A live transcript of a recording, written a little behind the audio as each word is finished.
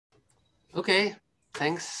Okay,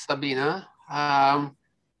 thanks, Sabina.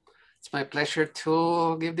 It's my pleasure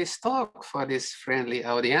to give this talk for this friendly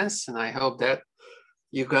audience, and I hope that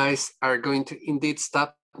you guys are going to indeed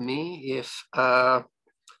stop me if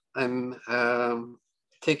I'm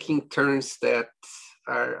taking turns that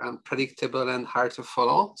are unpredictable and hard to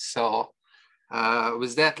follow. So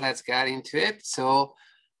with that, let's get into it. So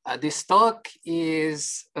this talk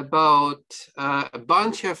is about a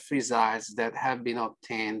bunch of results that have been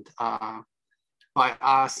obtained by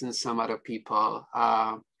us and some other people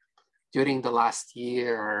during the last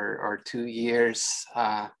year or 2 years.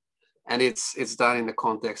 And it's done in the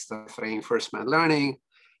context of reinforcement learning.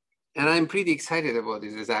 And I'm pretty excited about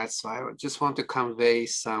these results. So I just want to convey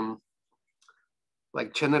some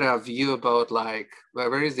like general view about like,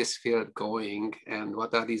 where is this field going and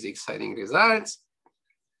what are these exciting results?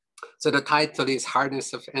 So the title is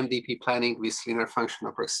Hardness of MDP Planning with Linear Function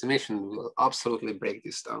Approximation. We'll absolutely break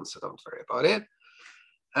this down, so don't worry about it.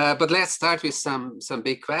 But let's start with some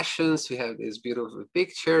big questions. We have these beautiful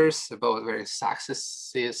pictures about various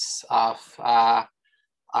successes of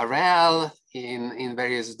RL in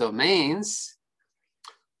various domains.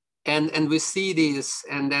 And we see this,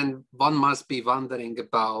 and then one must be wondering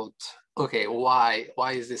about, okay, why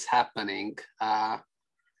is this happening?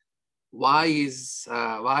 Why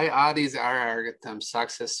are these R algorithms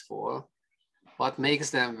successful? What makes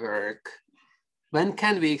them work? When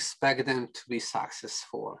can we expect them to be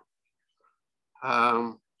successful?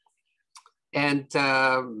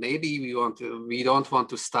 Maybe we don't want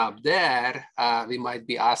to stop there. We might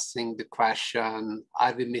be asking the question,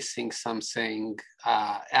 are we missing something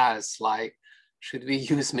else? Like, should we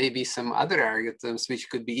use maybe some other algorithms which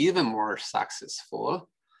could be even more successful?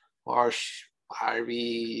 Or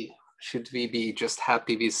should we be just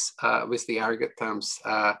happy with the algorithms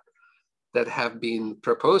that have been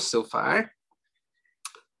proposed so far?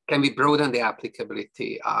 Can we broaden the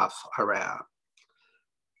applicability of RL?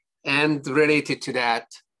 And related to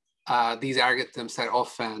that, these algorithms are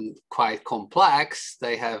often quite complex.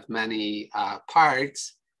 They have many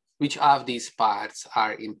parts. Which of these parts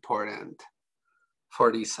are important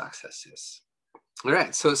for these successes? All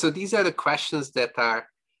right, so these are the questions that are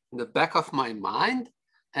in the back of my mind.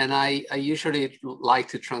 And I usually like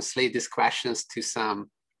to translate these questions to some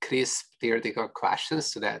crisp theoretical questions.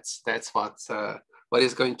 So that's what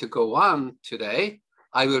is going to go on today.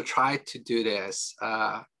 I will try to do this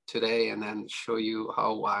today and then show you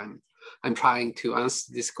how I'm trying to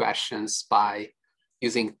answer these questions by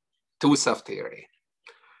using tools of theory.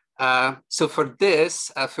 So for this,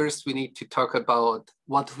 first we need to talk about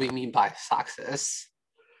what we mean by success.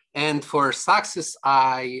 And for success,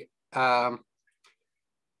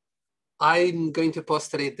 I'm going to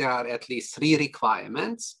postulate there are at least 3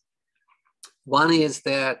 requirements. One is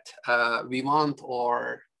that we want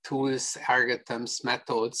our tools, algorithms,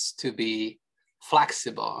 methods to be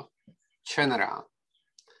flexible, general.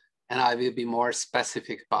 And I will be more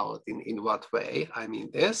specific about in what way I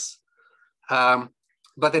mean this.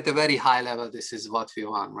 But at a very high level, this is what we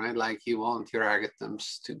want, right? Like you want your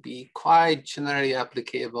algorithms to be quite generally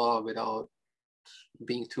applicable without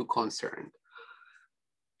being too concerned.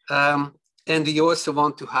 And you also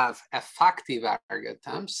want to have effective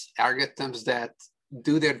algorithms that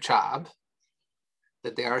do their job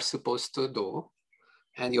that they are supposed to do.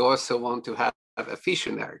 And you also want to have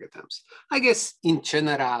efficient algorithms. I guess in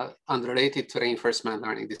general, unrelated to reinforcement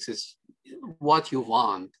learning, this is what you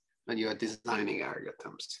want when you are designing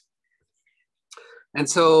algorithms. And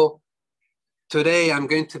so today I'm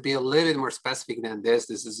going to be a little bit more specific than this.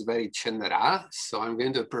 This is very general. So I'm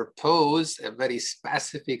going to propose a very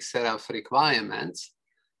specific set of requirements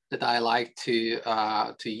that I like to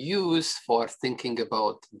use for thinking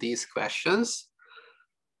about these questions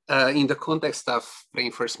in the context of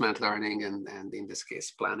reinforcement learning and in this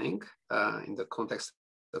case, planning in the context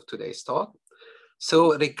of today's talk.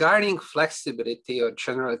 So regarding flexibility or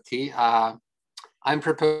generality, I'm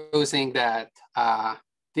proposing that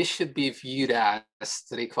this should be viewed as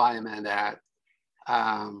the requirement that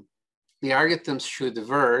the algorithms should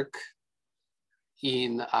work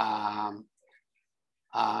in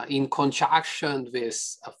conjunction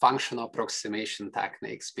with functional approximation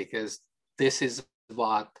techniques, because this is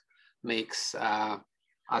what makes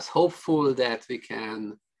us hopeful that we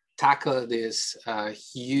can tackle these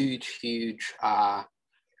huge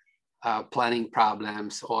planning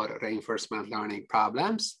problems or reinforcement learning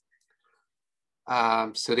problems.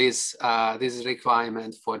 So this is a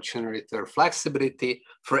requirement for generator flexibility.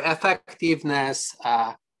 For effectiveness,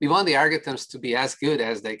 we want the algorithms to be as good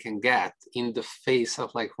as they can get in the face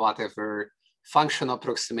of like whatever functional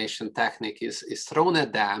approximation technique is thrown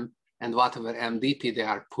at them. and whatever MDP they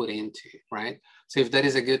are put into, right? So if there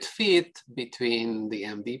is a good fit between the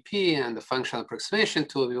MDP and the functional approximation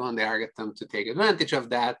tool, we want the algorithm to take advantage of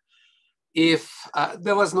that. If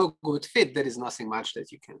there was no good fit, there is nothing much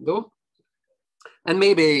that you can do. And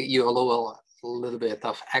maybe you allow a little bit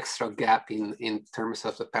of extra gap in terms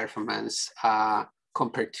of the performance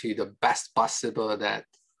compared to the best possible that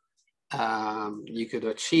you could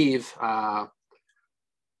achieve.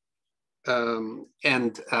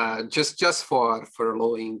 Just for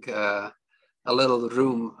allowing a little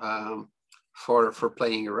room for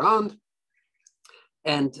playing around.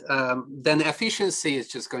 And then efficiency is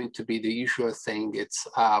just going to be the usual thing. It's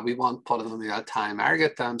we want polynomial time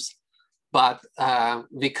algorithms, but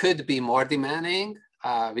we could be more demanding.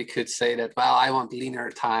 We could say that, well, I want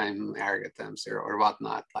linear time algorithms or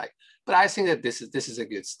whatnot. Like, but I think that this is a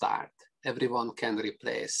good start. Everyone can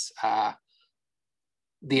replace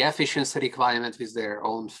the efficiency requirement with their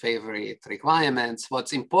own favorite requirements.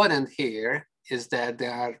 What's important here is that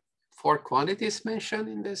there are 4 quantities mentioned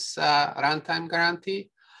in this runtime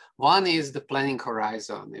guarantee. One is the planning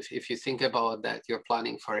horizon. If you think about that, you're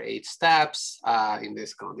planning for 8 steps. In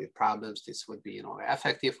these counted problems, this would be,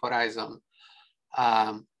 effective horizon.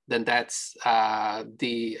 Then that's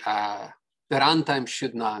the runtime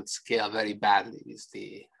should not scale very badly with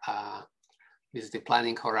the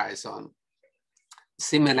planning horizon.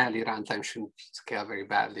 Similarly, runtime shouldn't scale very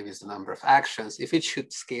badly with the number of actions. If it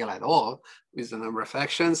should scale at all with the number of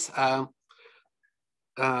actions,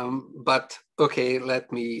 but okay,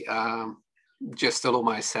 let me just allow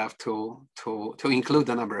myself to include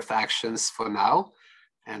the number of actions for now,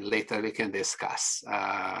 and later we can discuss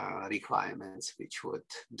requirements which would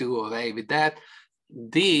do away with that.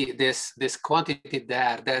 This quantity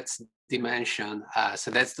there, that's dimension. So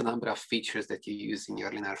that's the number of features that you use in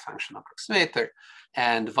your linear function approximator.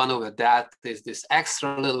 And 1 over that is this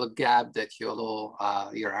extra little gap that you allow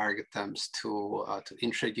your algorithms to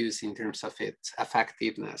introduce in terms of its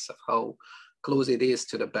effectiveness, of how close it is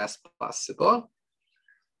to the best possible.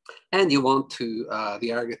 And you want to the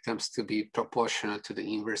algorithms to be proportional to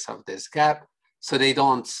the inverse of this gap, so they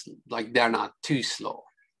don't, like, they're not too slow.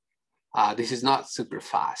 This is not super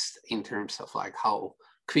fast in terms of like how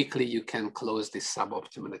quickly you can close this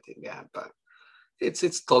suboptimality gap, but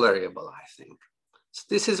it's tolerable, I think. So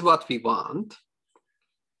this is what we want.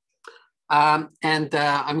 I'm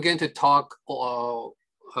going to talk all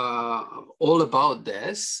about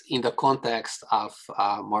this in the context of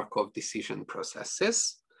Markov decision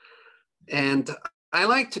processes. And I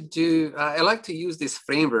like to use this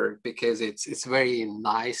framework because it's very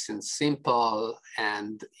nice and simple,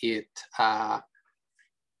 and it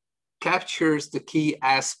captures the key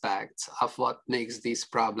aspects of what makes these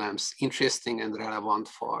problems interesting and relevant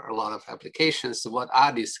for a lot of applications. So what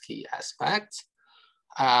are these key aspects?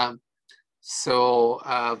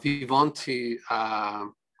 We want to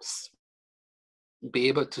be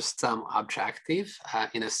able to sum objective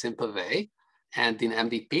in a simple way. And in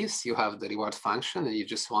MDPs, you have the reward function, and you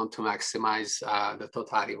just want to maximize the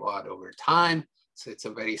total reward over time. So it's a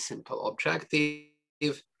very simple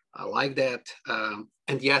objective. I like that.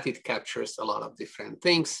 And yet it captures a lot of different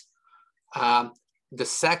things. The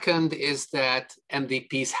second is that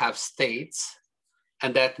MDPs have states.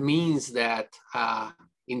 And that means that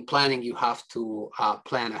in planning, you have to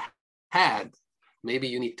plan ahead. Maybe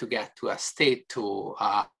you need to get to a state to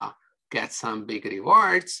get some big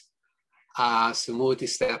rewards. So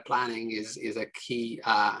multi-step planning is a key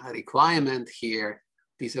requirement here.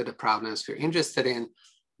 These are the problems we're interested in.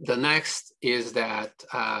 The next is that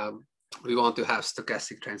we want to have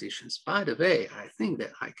stochastic transitions. By the way, I think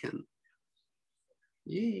that I can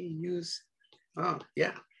use, oh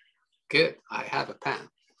yeah, good. I have a pen.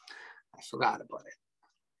 I forgot about it.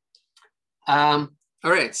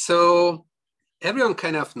 All right, so everyone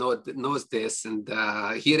kind of knows this, and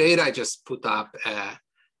here I just put up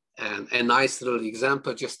a nice little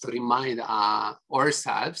example just to remind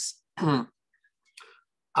ourselves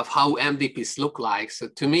of how MDPs look like. So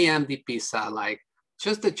to me, MDPs are like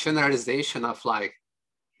just a generalization of like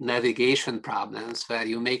navigation problems where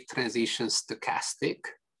you make transitions stochastic,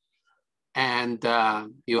 and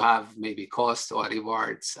you have maybe cost or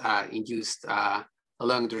rewards induced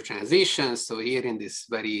along the transitions. So here in this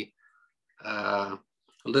very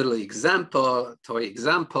little toy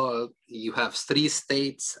example, you have 3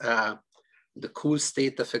 states. The cool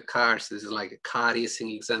state of a car, so this is like a car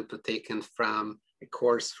racing example taken from a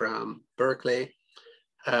course from Berkeley.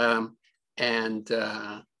 And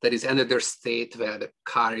there is another state where the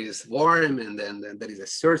car is warm, and then there is a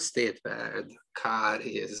third state where the car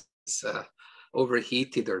is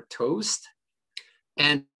overheated or toast.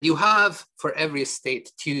 And you have for every state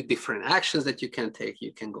 2 different actions that you can take.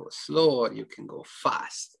 You can go slow or you can go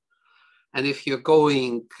fast. And if you're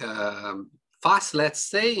going fast, let's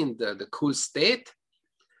say in the cool state,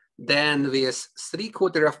 then with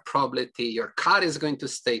 3/4 of probability, your car is going to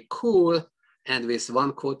stay cool. And with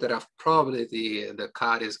 1/4 of probability, the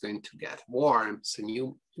car is going to get warm. So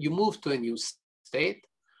you move to a new state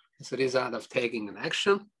as a result of taking an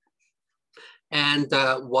action. And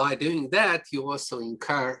while doing that, you also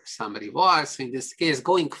incur some rewards. In this case,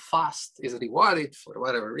 going fast is rewarded for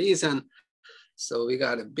whatever reason. So we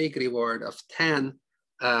got a big reward of 10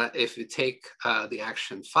 if you take the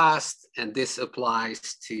action fast. And this applies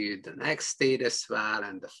to the next state as well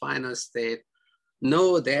and the final state. No,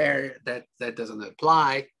 there, that doesn't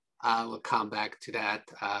apply. We'll come back to that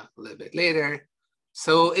a little bit later.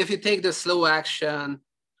 So if you take the slow action,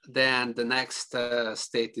 then the next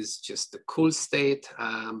state is just the cool state.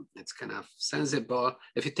 It's kind of sensible.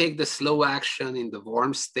 If you take the slow action in the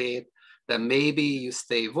warm state, then maybe you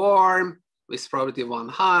stay warm with probability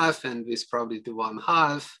 1/2, and with probability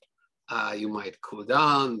 1/2, you might cool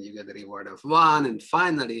down, you get a reward of 1. And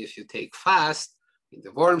finally, if you take fast in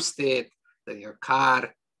the warm state, then your car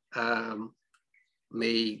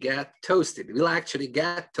may get toasted. It will actually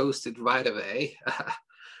get toasted right away.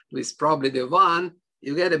 With probability 1,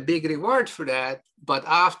 you get a big reward for that, but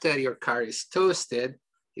after your car is toasted,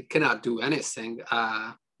 it cannot do anything.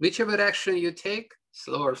 Whichever action you take,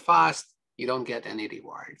 slow or fast, you don't get any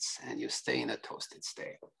rewards and you stay in a toasted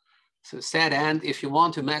state. So sad end, if you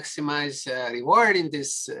want to maximize reward in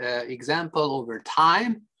this example over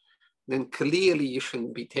time, then clearly you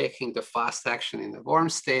shouldn't be taking the fast action in the warm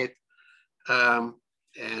state.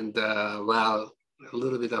 Well, a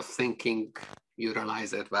little bit of thinking, you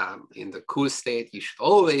realize that, well, in the cool state, you should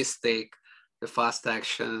always take the fast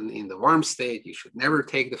action. In the warm state, you should never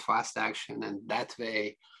take the fast action. And that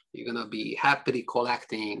way, you're gonna be happily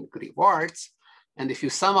collecting rewards. And if you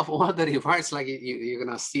sum up all the rewards, like you're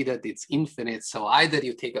gonna see that it's infinite. So either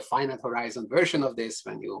you take a finite horizon version of this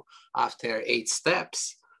when you, after 8 steps,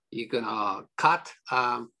 you're gonna cut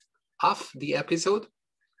off the episode,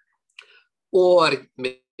 or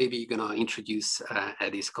maybe you're gonna introduce a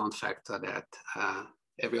discount factor that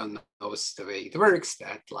everyone knows the way it works,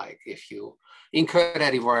 that like if you incur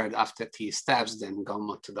a reward after T steps, then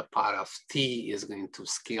gamma to the power of T is going to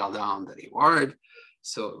scale down the reward.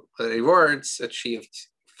 So the rewards achieved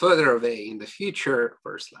further away in the future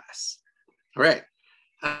versus less. All right,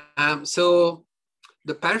 so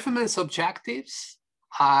the performance objectives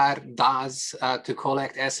are thus to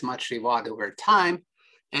collect as much reward over time.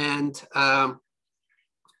 And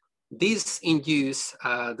these induce,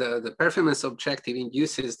 the performance objective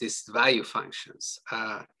induces these value functions.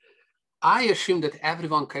 I assume that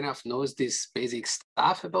everyone kind of knows this basic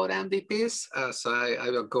stuff about MDPs. So I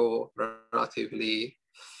will go relatively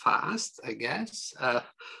fast, I guess.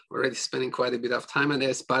 Already spending quite a bit of time on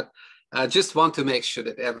this, but I just want to make sure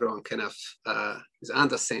that everyone kind of is on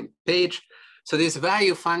the same page. So these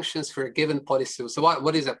value functions for a given policy. So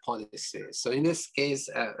what is a policy? So in this case,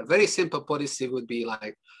 a very simple policy would be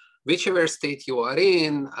like, whichever state you are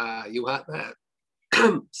in, you have a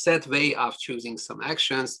set way of choosing some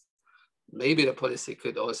actions. Maybe the policy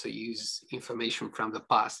could also use information from the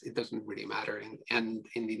past. It doesn't really matter. And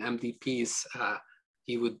in the MDPs,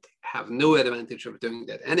 you would have no advantage of doing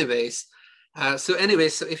that anyways. So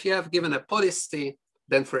if you have given a policy,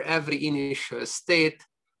 then for every initial state,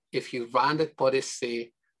 if you run that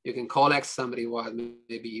policy, you can collect some reward,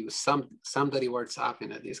 maybe use sum the rewards up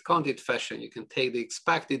in a discounted fashion. You can take the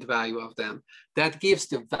expected value of them. That gives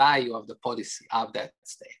the value of the policy of that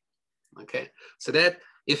state, okay? So that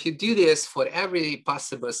if you do this for every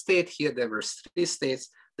possible state, here there were 3 states,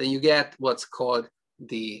 then you get what's called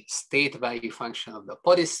the state value function of the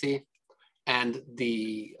policy. And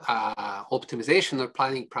the optimization or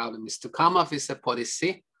planning problem is to come up with a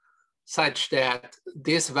policy such that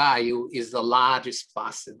this value is the largest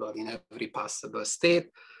possible in every possible state.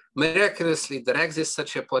 Miraculously, there exists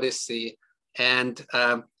such a policy. And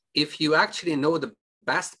if you actually know the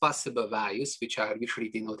best possible values, which are usually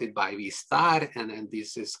denoted by V star, and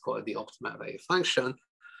this is called the optimal value function,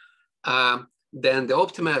 then the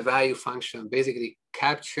optimal value function basically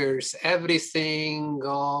captures everything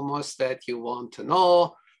almost that you want to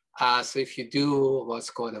know. So if you do what's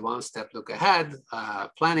called a one-step look ahead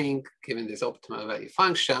planning, given this optimal value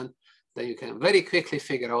function, then you can very quickly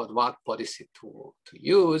figure out what policy to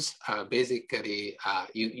use. Basically,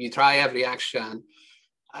 you try every action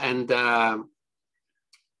and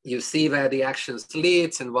you see where the actions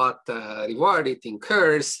leads and what reward it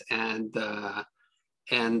incurs, and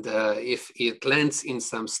And if it lands in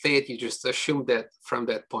some state, you just assume that from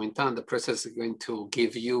that point on, the process is going to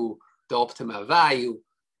give you the optimal value.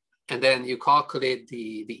 And then you calculate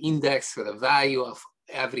the index or the value of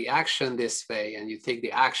every action this way, and you take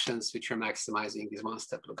the actions which are maximizing these one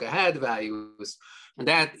step look ahead values, and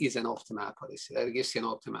that is an optimal policy. That gives you an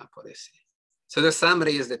optimal policy. So the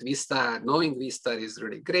summary is that knowing V star is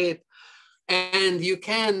really great, and you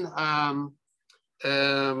can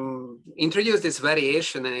introduce this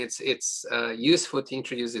variation, and it's useful to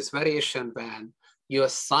introduce this variation when you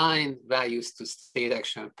assign values to state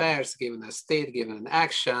action pairs given a state, given an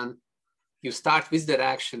action. You start with that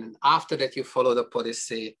action, and after that you follow the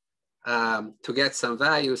policy to get some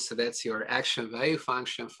values. So that's your action value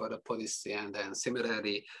function for the policy. And then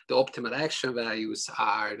similarly, the optimal action values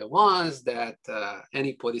are the ones that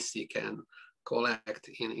any policy can collect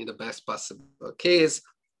in the best possible case.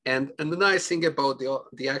 And the nice thing about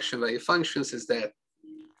the action value functions is that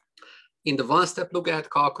in the one-step look-ahead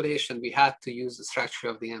calculation, we had to use the structure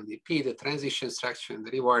of the MDP, the transition structure and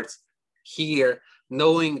the rewards. Here,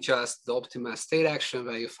 knowing just the optimal state action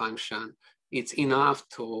value function, it's enough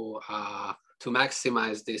to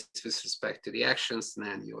maximize this with respect to the actions, and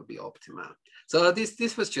then you'll be optimal. So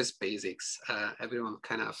this was just basics. Everyone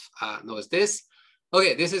kind of knows this.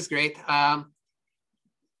 Okay, this is great.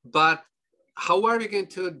 But how are we going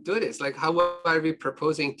to do this? Like, how are we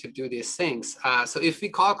proposing to do these things? So if we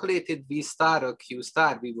calculated V star or Q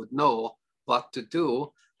star, we would know what to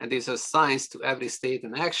do. And this assigns to every state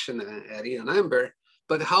and action a real number.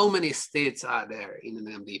 But how many states are there in an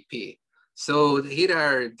MDP? So here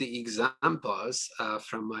are the examples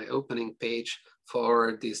from my opening page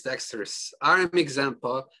for this dexterous arm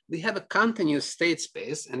example. We have a continuous state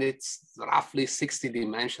space, and it's roughly 60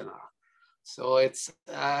 dimensional. So it's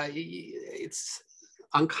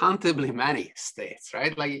uncountably many states,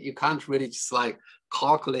 right? Like you can't really just like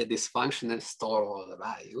calculate this function and store all the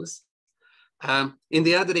values. In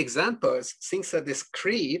the other examples, things are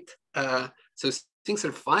discrete, so things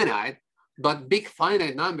are finite, but big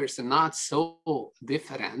finite numbers are not so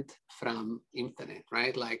different from infinite,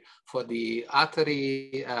 right? Like for the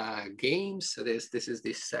Atari games, so this is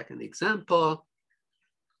the second example.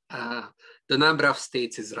 The number of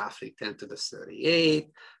states is roughly 10 to the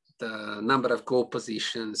 38. The number of Go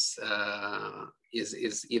positions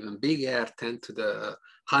is even bigger, 10 to the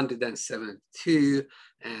 172.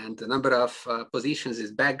 And the number of positions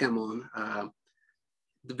is backgammon,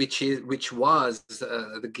 which was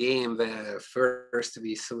the game where first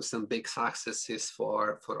we saw some big successes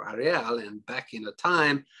for Ariel, and back in the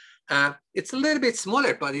time. It's a little bit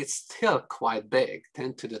smaller, but it's still quite big,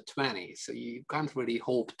 10 to the 20. So you can't really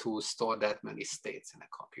hope to store that many states in a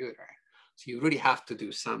computer. So you really have to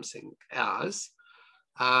do something else.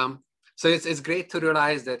 So it's great to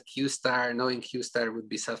realize that Q star, knowing Q star would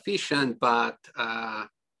be sufficient, but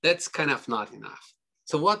that's kind of not enough.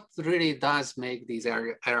 So what really does make these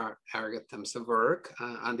algorithms work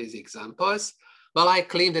on these examples? Well, I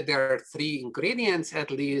claim that there are 3 ingredients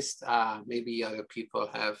at least. Maybe other people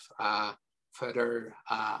have further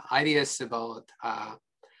ideas about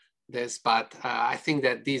this, but I think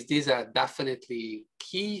that these are definitely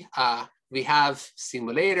key. We have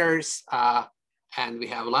simulators, and we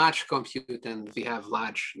have large compute, and we have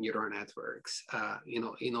large neural networks,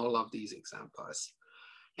 in all of these examples.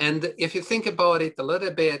 And if you think about it a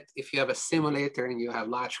little bit, if you have a simulator and you have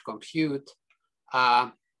large compute,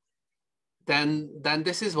 then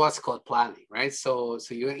this is what's called planning, right? So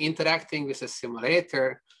you're interacting with a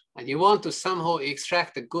simulator, and you want to somehow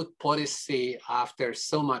extract a good policy after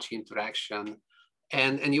so much interaction,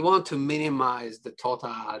 and you want to minimize the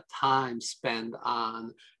total time spent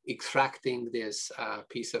on extracting this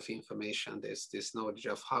piece of information, this knowledge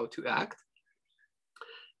of how to act.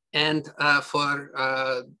 And for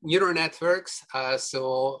neural networks,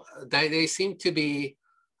 so they seem to be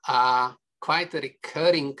quite a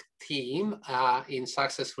recurring theme in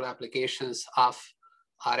successful applications of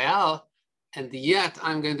RL. And yet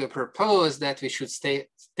I'm going to propose that we should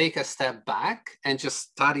take a step back and just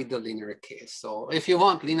study the linear case. So if you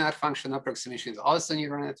want, linear function approximation is also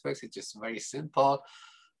neural networks. It's just very simple.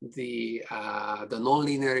 The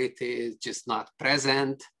non-linearity is just not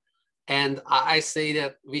present. And I say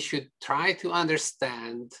that we should try to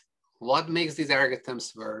understand what makes these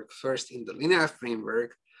algorithms work first in the linear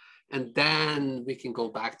framework, and then we can go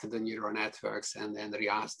back to the neural networks and then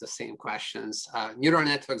re-ask the same questions. Neural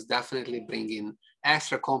networks definitely bring in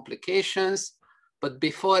extra complications, but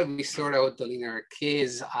before we sort out the linear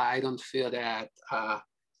case, I don't feel that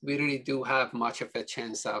we really do have much of a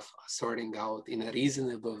chance of sorting out in a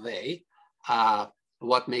reasonable way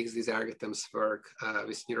what makes these algorithms work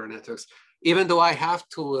with neural networks. Even though I have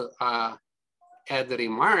to add the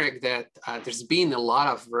remark that there's been a lot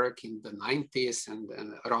of work in the 90s and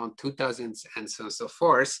around 2000s and so on and so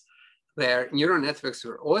forth, where neural networks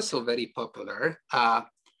were also very popular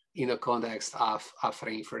in the context of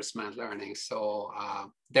reinforcement learning. So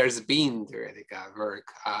there's been theoretical work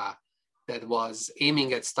that was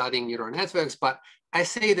aiming at studying neural networks, but I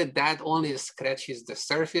say that that only scratches the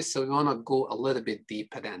surface. So we want to go a little bit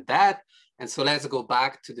deeper than that. And so let's go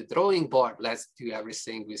back to the drawing board. Let's do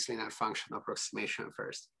everything with linear function approximation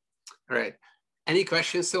first. All right. Any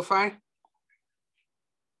questions so far?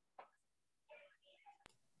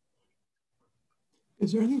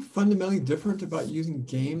 Is there anything fundamentally different about using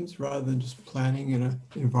games rather than just planning in an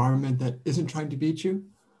environment that isn't trying to beat you?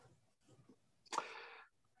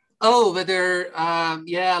 Oh, whether,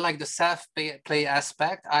 yeah, like the self-play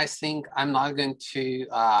aspect, I think I'm not going to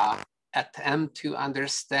attempt to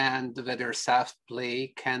understand whether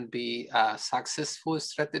self-play can be a successful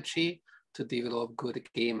strategy to develop good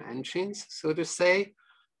game engines, so to say.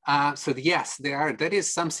 So yes, there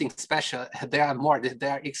is something special. They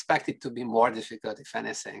are expected to be more difficult, if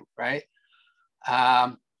anything, right?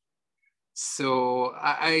 So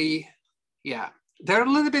yeah, they're a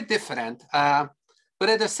little bit different. But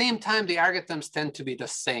at the same time, the algorithms tend to be the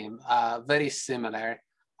same, very similar.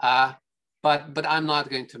 But I'm not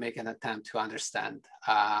going to make an attempt to understand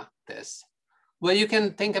this. Well, you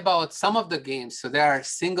can think about some of the games. So there are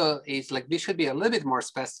single agent, like we should be a little bit more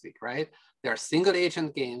specific, right? There are single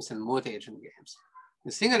agent games and multi-agent games. In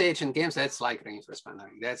single agent games, that's like reinforcement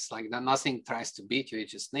learning. That's like nothing tries to beat you,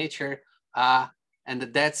 it's just nature. And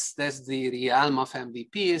that's the realm of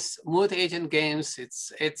MDPs. Multi-agent games,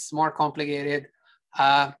 it's more complicated.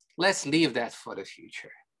 Let's leave that for the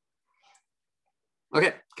future.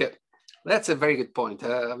 Okay, good. That's a very good point.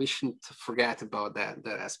 We shouldn't forget about that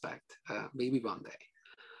aspect, maybe one day.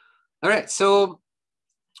 All right, so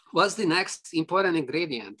what's the next important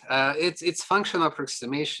ingredient? It's function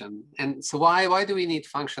approximation. And so why do we need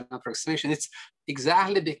function approximation? It's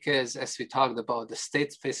exactly because, as we talked about, the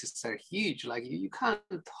state spaces are huge. Like you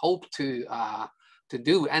can't hope to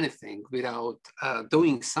do anything without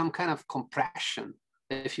doing some kind of compression.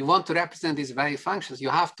 If you want to represent these value functions, you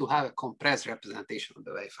have to have a compressed representation of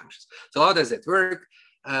the value functions. So how does it work?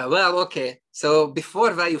 Well, okay. So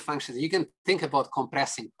before value functions, you can think about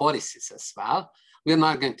compressing policies as well. We're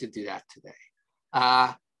not going to do that today.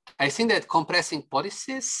 I think that compressing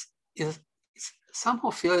policies somehow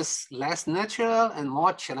feels less natural and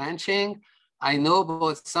more challenging. I know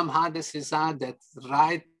about some hardness result that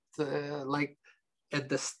like at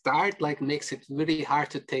the start, like makes it really hard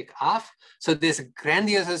to take off. So this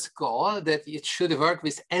grandiose goal that it should work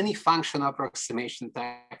with any function approximation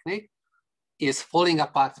technique is falling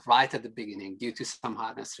apart right at the beginning due to some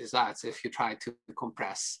hardness results if you try to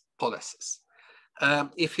compress policies.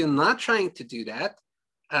 If you're not trying to do that,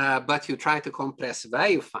 but you try to compress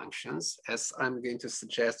value functions, as I'm going to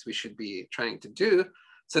suggest we should be trying to do,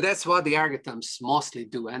 so that's what the algorithms mostly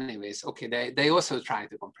do anyways. Okay, they also try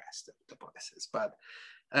to compress the policies, but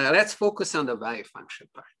let's focus on the value function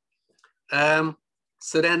part.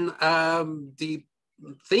 So then the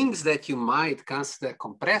things that you might consider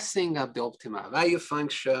compressing are the optimal value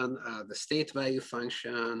function, the state value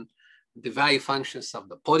function, the value functions of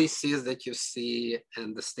the policies that you see,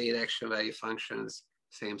 and the state action value functions,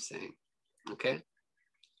 same thing, okay?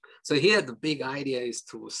 So here the big idea is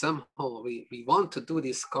to somehow, we want to do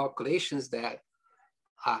these calculations that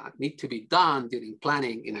need to be done during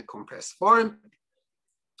planning in a compressed form.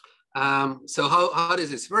 So how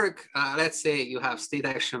does this work? Let's say you have state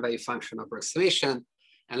action value function approximation,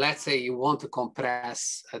 and let's say you want to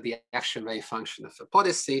compress the action value function of a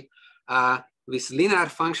policy. With linear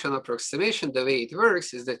function approximation, the way it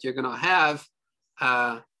works is that you're gonna have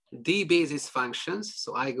D basis functions.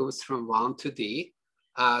 So I goes from 1 to D.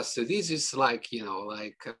 So this is like, you know,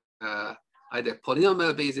 like either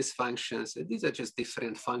polynomial basis functions. These are just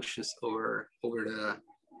different functions over the,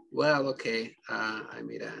 well, okay, I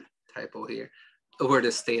made a typo here, over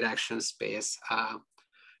the state action space.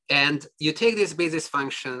 And you take these basis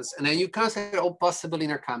functions and then you consider all possible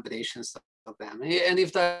linear combinations of them. And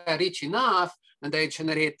if they're rich enough, then they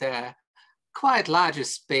generate a quite large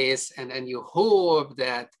space, and then you hope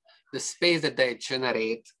that the space that they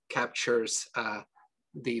generate captures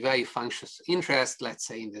the value function's interest, let's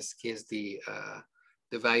say in this case, the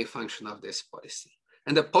value function of this policy.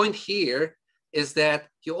 And the point here is that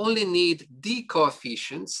you only need D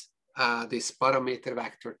coefficients, this parameter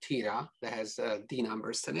vector theta that has D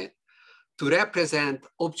numbers in it, to represent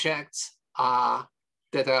objects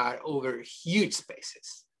that are over huge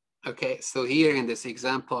spaces. Okay, so here in this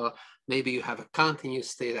example, maybe you have a continuous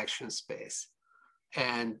state action space,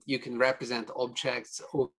 and you can represent objects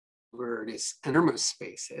over these enormous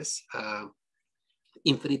spaces,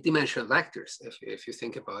 infinite dimensional vectors, if you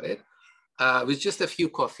think about it, with just a few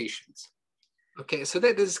coefficients. Okay, so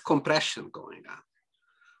there is compression going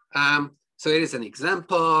on. So here is an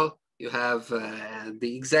example. You have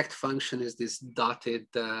the exact function is this dotted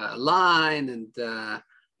line, and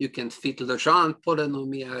you can fit Legendre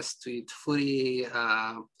polynomials to it, Fourier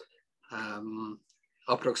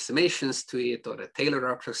approximations to it, or a Taylor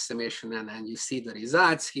approximation, and then you see the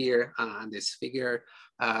results here on this figure.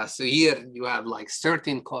 So here you have like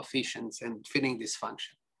certain coefficients and fitting this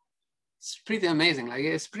function. It's pretty amazing. Like,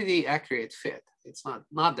 it's pretty accurate fit. It's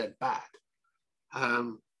not that bad.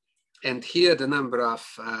 And here the number of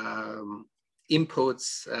inputs,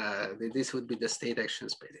 this would be the state action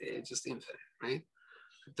space. It's just infinite, right?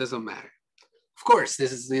 It doesn't matter. Of course,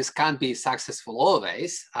 this can't be successful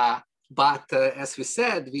always, but as we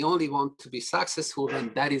said, we only want to be successful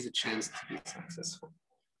when there is a chance to be successful.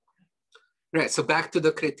 Right, so back to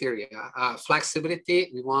the criteria.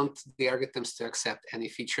 Flexibility, we want the algorithms to accept any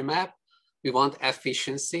feature map. We want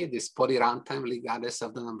efficiency, this poly runtime regardless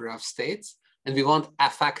of the number of states. And we want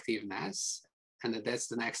effectiveness, and that's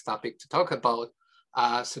the next topic to talk about.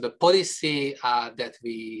 So the policy that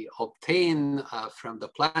we obtain from the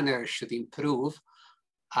planner should improve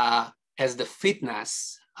as the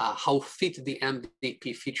fitness, how fit the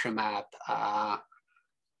MDP feature map, how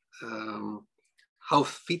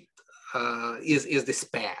fit is this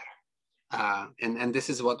pair. And this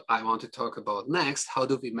is what I want to talk about next. How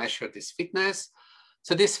do we measure this fitness?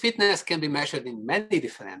 So this fitness can be measured in many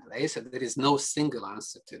different ways. So there is no single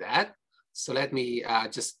answer to that. So let me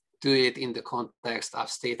just do it in the context of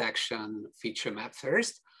state action feature map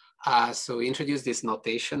first. So we introduce this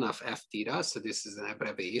notation of F theta. So this is an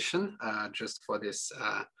abbreviation just for this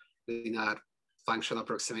linear function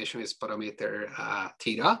approximation is parameter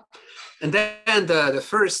theta. And then the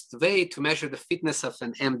first way to measure the fitness of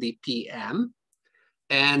an MDPM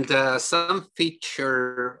and some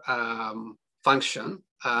feature function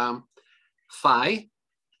phi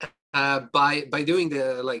by doing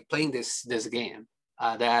playing this game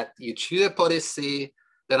that you choose a policy,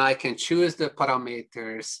 then I can choose the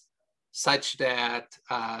parameters such that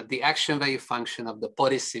the action value function of the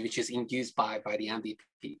policy, which is induced by the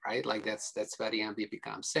MDP, right? Like that's where the MDP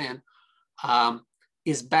comes in,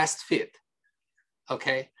 is best fit.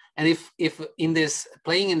 Okay, and if in this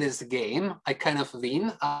playing in this game, I kind of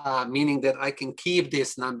win, meaning that I can keep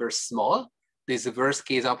this number small, this worst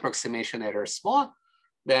case approximation error small,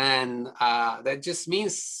 then that just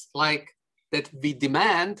means like that we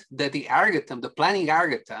demand that the algorithm, the planning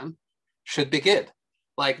algorithm, should be good.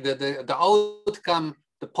 Like the outcome,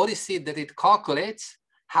 the policy that it calculates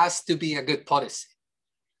has to be a good policy.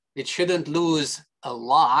 It shouldn't lose a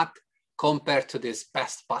lot compared to this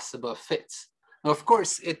best possible fits. Now, of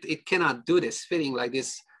course, it cannot do this fitting like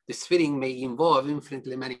this. This fitting may involve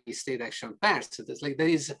infinitely many state action pairs. So there's like, there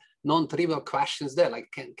is non-trivial questions there. Like,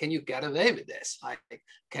 can you get away with this? Like,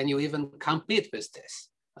 can you even compete with this?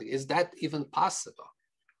 Like, is that even possible?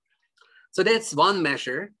 So that's one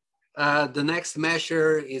measure. The next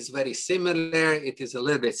measure is very similar. It is a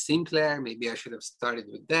little bit simpler. Maybe I should have started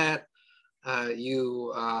with that.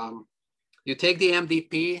 You take the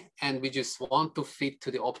MDP and we just want to fit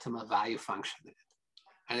to the optimal value function in it.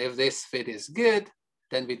 And if this fit is good,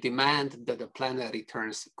 then we demand that the planner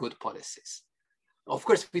returns good policies. Of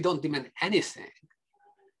course, we don't demand anything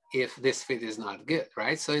if this fit is not good,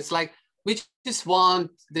 right? So it's like, we just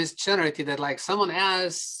want this generality that like someone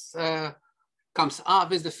else comes up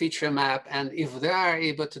with the feature map, and if they are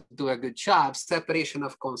able to do a good job, separation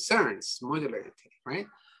of concerns, modularity, right?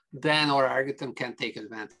 Then our algorithm can take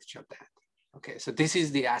advantage of that. Okay, so this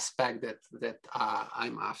is the aspect that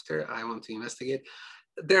I'm after, I want to investigate.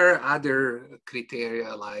 There are other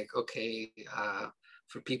criteria like, okay,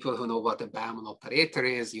 for people who know what the Bellman operator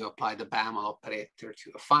is, you apply the Bellman operator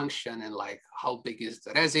to a function and like, how big is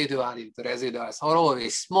the residual? If the residuals are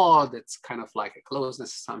always small, that's kind of like a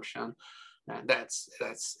closeness assumption. And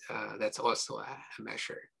that's also a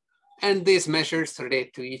measure. And these measures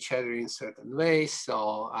relate to each other in certain ways.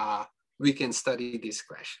 So we can study these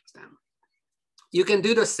questions then. You can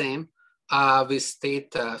do the same with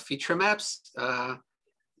state feature maps.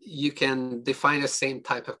 You can define the same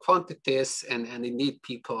type of quantities, and indeed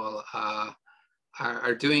people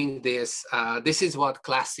are doing this. This is what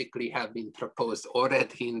classically have been proposed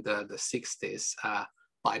already in the 60s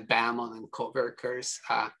by Bellman and co-workers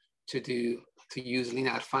to use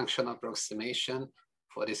linear function approximation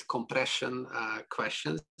for these compression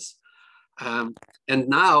questions. And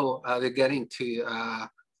now we're getting to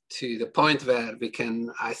to the point where we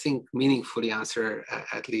can, I think, meaningfully answer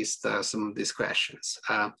at least some of these questions.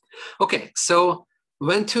 Okay, so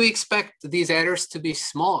when to expect these errors to be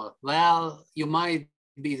small? Well, you might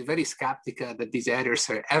be very skeptical that these errors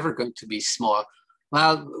are ever going to be small.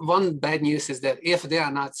 Well, one bad news is that if they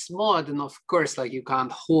are not small, then of course, like you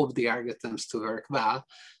can't hope the algorithms to work well.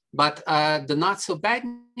 But the not so bad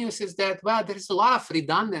news is that, well, there is a lot of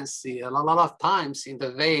redundancy, a lot of times in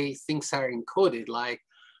the way things are encoded, like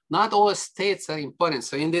not all states are important.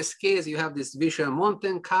 So in this case, you have this visual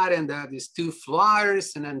Monte-Carlo and there are these two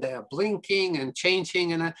flowers and then they are blinking and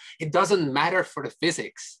changing and it doesn't matter for the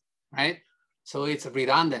physics, right? So it's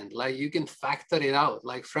redundant, like you can factor it out.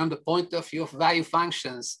 Like from the point of view of value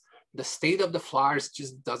functions, the state of the flowers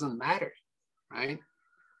just doesn't matter, right?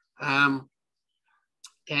 I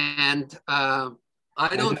don't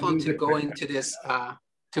want to go into this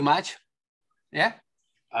too much. Yeah?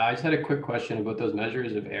 I just had a quick question about those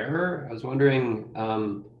measures of error. I was wondering,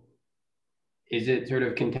 is it sort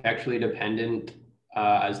of contextually dependent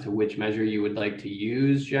as to which measure you would like to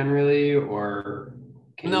use generally, or?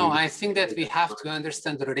 No, I think that we have to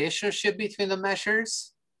understand the relationship between the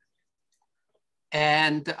measures,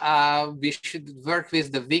 and we should work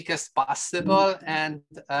with the weakest possible. And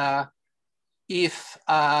if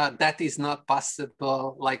that is not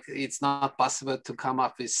possible, like it's not possible to come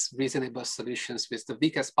up with reasonable solutions with the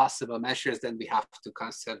weakest possible measures, then we have to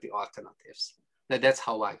consider the alternatives. That's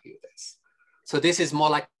how I view this. So this is more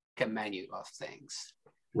like a menu of things.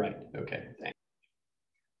 Right, okay, thanks.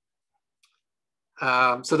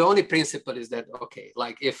 So the only principle is that, okay,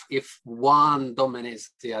 like if one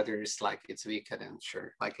dominates the others, like it's weaker, then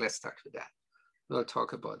sure, like let's start with that. We'll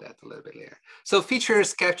talk about that a little bit later. So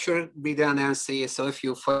features capture redundancy. So if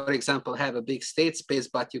you, for example, have a big state space,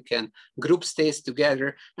 but you can group states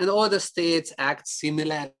together and all the states act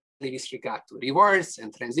similarly with regard to rewards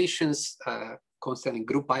and transitions concerning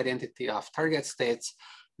group identity of target states,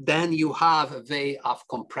 then you have a way of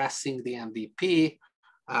compressing the MDP.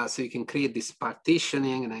 So you can create this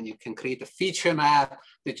partitioning and then you can create a feature map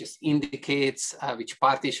that just indicates which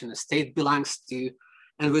partition a state belongs to.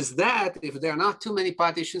 And with that, if there are not too many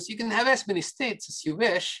partitions, you can have as many states as you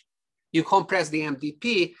wish. You compress the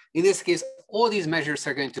MDP. In this case, all these measures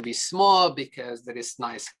are going to be small because there is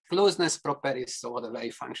nice closeness properties. So all the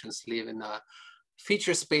value functions live in a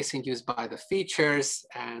feature space induced by the features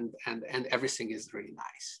and everything is really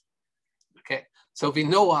nice. Okay, so we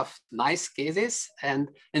know of nice cases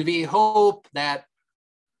and we hope that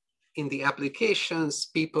in the applications,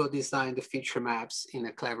 people design the feature maps in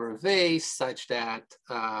a clever way such that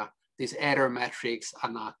these error metrics are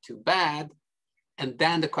not too bad. And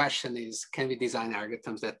then the question is, can we design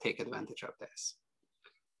algorithms that take advantage of this?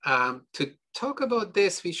 To talk about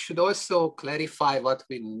this, we should also clarify what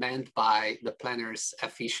we meant by the planner's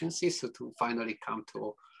efficiency. So to finally come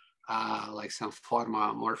to like some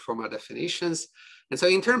more formal definitions. And so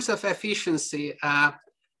in terms of efficiency,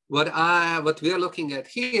 what we are looking at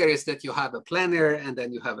here is that you have a planner and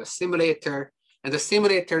then you have a simulator. And the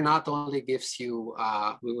simulator not only gives you,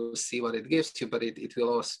 we will see what it gives you, but it will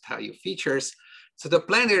also tell you features. So the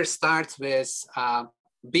planner starts with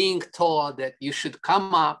being told that you should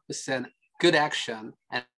come up with a good action,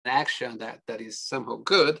 and an action that is somehow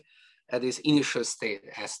good at this initial state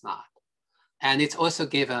as not. And it's also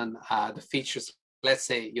given the features. Let's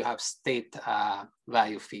say you have state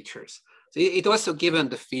value features. So it also given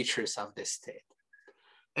the features of this state.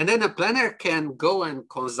 And then a planner can go and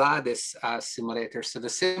consult this simulator. So the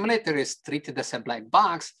simulator is treated as a black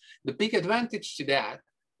box. The big advantage to that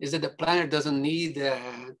is that the planner doesn't need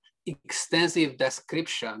extensive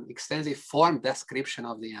description, extensive form description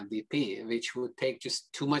of the MDP, which would take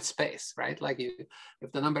just too much space, right? Like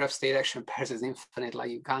if the number of state action pairs is infinite,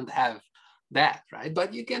 like you can't have that, right?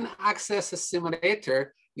 But you can access a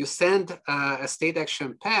simulator. You send a state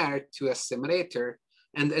action pair to a simulator,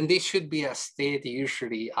 and this should be a state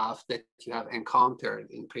usually of that you have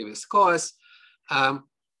encountered in previous course.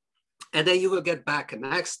 And then you will get back a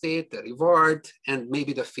next state, the reward, and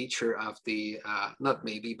maybe the feature of the, not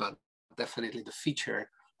maybe, but definitely the feature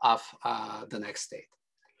of the next state.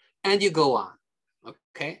 And you go on,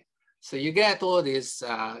 okay? So you get all this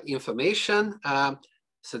information.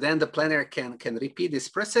 So then the planner can repeat this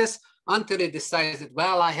process until it decides that,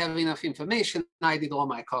 well, I have enough information, I did all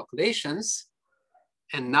my calculations,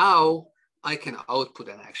 and now I can output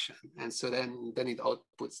an action. And so then it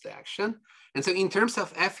outputs the action. And so in terms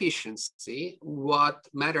of efficiency, what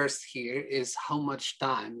matters here is how much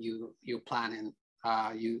time you plan in,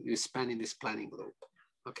 you spend in this planning loop.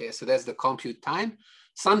 Okay, so that's the compute time.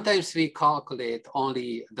 Sometimes we calculate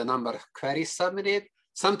only the number of queries submitted.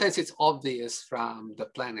 sometimes it's obvious from the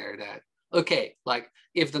planner that, okay, like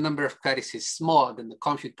if the number of queries is small, then the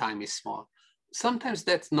compute time is small. Sometimes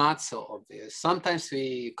that's not so obvious. Sometimes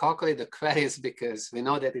we calculate the queries because we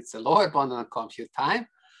know that it's a lower bound on compute time,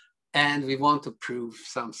 and we want to prove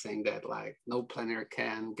something that like no planner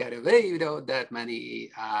can get away without that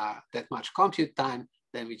much compute time.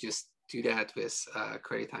 Then we just do that with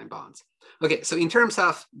query time bounds. Okay, so in terms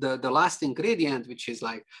of the last ingredient, which is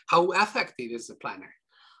like how effective is the planner?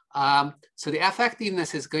 So the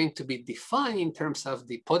effectiveness is going to be defined in terms of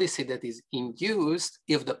the policy that is induced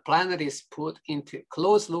if the planner is put into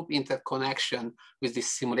closed loop interconnection with the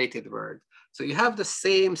simulated word. So you have the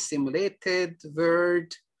same simulated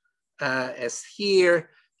word as here,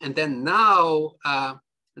 and then now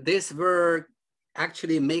this word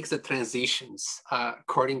actually makes the transitions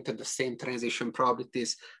according to the same transition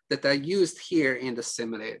probabilities that are used here in the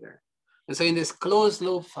simulator. And so in this closed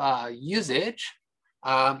loop usage,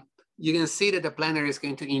 you can see that the planner is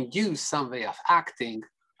going to induce some way of acting,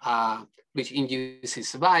 which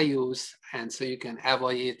induces values. And so you can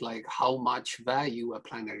evaluate like how much value a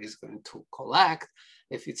planner is going to collect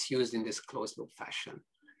if it's used in this closed loop fashion.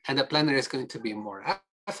 And the planner is going to be more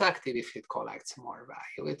effective if it collects more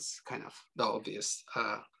value. It's kind of the obvious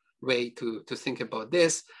way to think about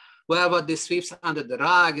this. Well, what this sweeps under the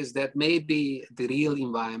rug is that maybe the real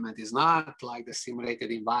environment is not like the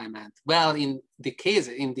simulated environment. Well, in the case,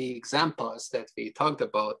 in the examples that we talked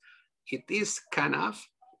about, it is kind of,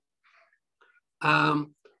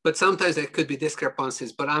 but sometimes there could be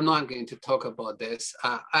discrepancies, but I'm not going to talk about this.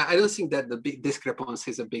 I don't think that the big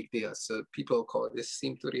discrepancy is a big deal. So people call this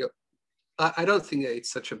seem to real. I don't think that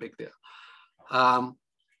it's such a big deal. I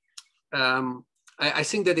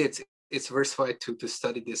think that it's worthwhile to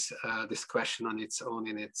study this this question on its own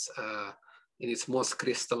in its most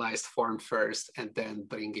crystallized form first, and then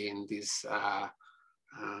bring in this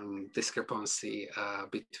discrepancy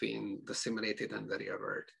between the simulated and the real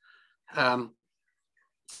world.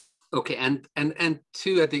 Okay, and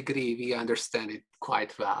to a degree we understand it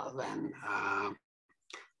quite well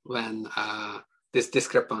when this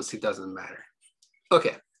discrepancy doesn't matter.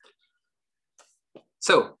 Okay,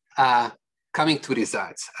 so coming to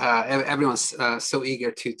results, everyone's so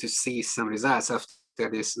eager to see some results after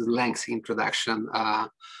this lengthy introduction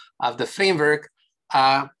of the framework.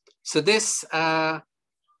 So this,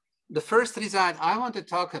 the first result I want to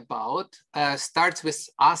talk about starts with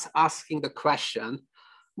us asking the question,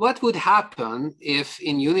 what would happen if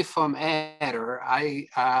in uniform error,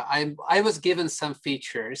 I was given some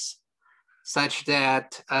features such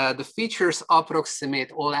that the features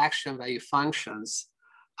approximate all action value functions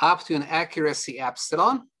up to an accuracy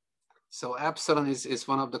epsilon. So epsilon is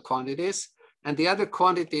one of the quantities, and the other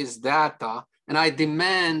quantity is data. And I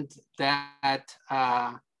demand that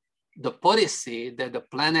the policy that the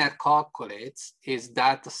planner calculates is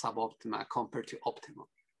data suboptimal compared to optimal,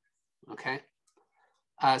 okay?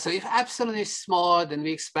 So if epsilon is small, then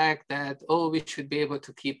we expect that, oh, we should be able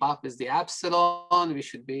to keep up with the epsilon. We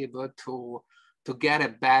should be able to get a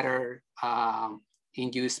better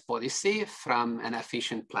induced policy from an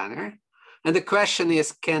efficient planner. And the question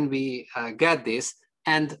is, can we get this?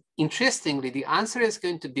 And interestingly, the answer is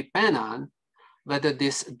going to depend on whether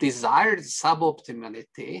this desired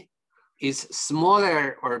suboptimality is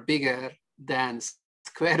smaller or bigger than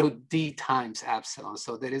square root d times epsilon.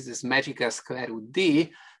 So there is this magical square root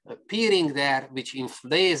d appearing there, which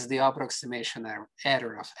inflates the approximation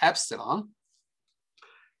error of epsilon.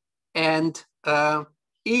 And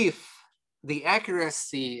if the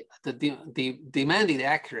accuracy, the demanded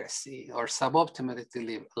accuracy or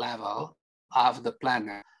suboptimality level of the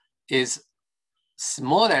planner is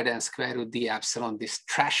smaller than square root d epsilon, this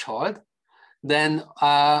threshold, then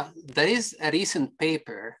there is a recent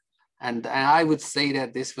paper, and I would say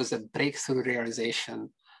that this was a breakthrough realization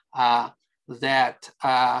that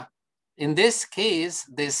in this case,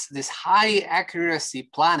 this high accuracy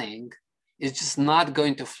planning is just not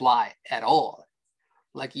going to fly at all.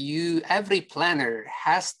 Like every planner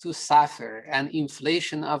has to suffer an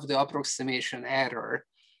inflation of the approximation error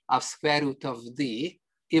of square root of d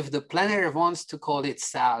if the planner wants to call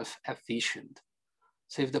itself efficient.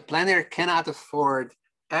 So if the planner cannot afford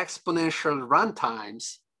exponential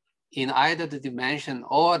runtimes in either the dimension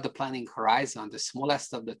or the planning horizon, the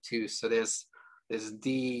smallest of the two, so there's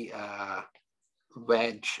d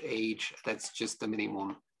wedge h, that's just the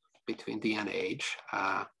minimum between d and h,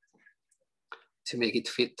 to make it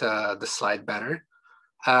fit the slide better.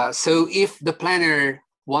 So if the planner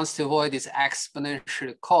wants to avoid this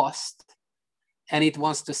exponential cost, and it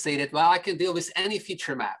wants to say that, well, I can deal with any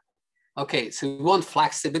feature map. Okay, so we want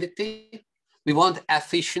flexibility, we want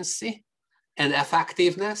efficiency, and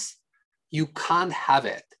effectiveness, you can't have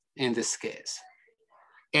it in this case.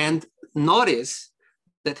 And notice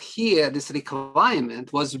that here, this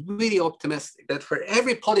requirement was really optimistic, that for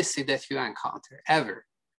every policy that you encounter ever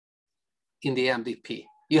in the MDP,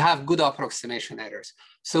 you have good approximation errors.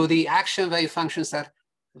 So the action value functions are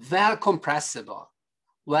well compressible.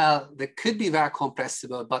 Well, they could be well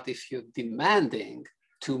compressible, but if you're demanding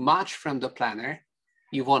too much from the planner,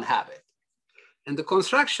 you won't have it. And the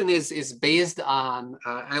construction is based on,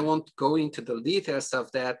 I won't go into the details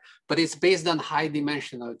of that, but it's based on high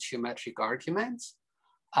dimensional geometric arguments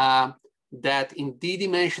that in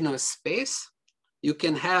d-dimensional space, you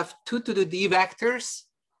can have 2 to the d vectors,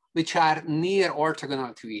 which are near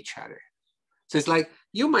orthogonal to each other. So it's like,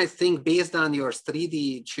 you might think based on your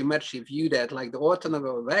 3D geometry view that like the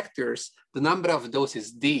orthogonal vectors, the number of those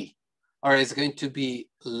is d, or is going to be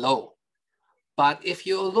low. But if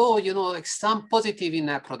you allow, you know, like some positive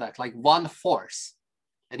inner product, like 1/4,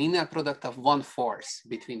 an inner product of 1/4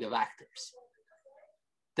 between the vectors,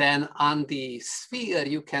 then on the sphere,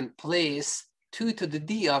 you can place 2 to the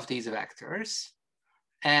d of these vectors,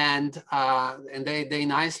 and they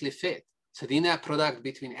nicely fit. So the inner product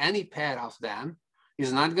between any pair of them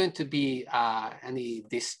is not going to be any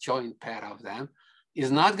disjoint pair of them,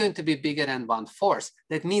 is not going to be bigger than 1/4.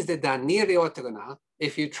 That means that they're nearly orthogonal.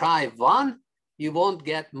 If you try one, you won't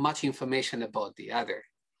get much information about the other.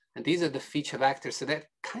 And these are the feature vectors. So that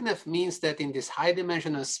kind of means that in this high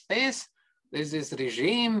dimensional space, there's this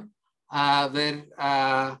regime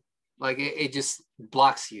where like it just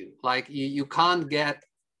blocks you. Like you can't get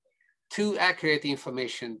too accurate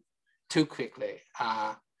information too quickly.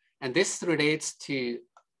 And this relates to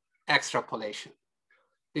extrapolation.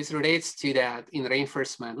 This relates to that in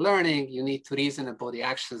reinforcement learning, you need to reason about the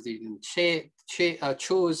actions that you didn't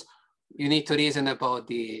choose. You need to reason about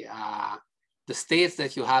the states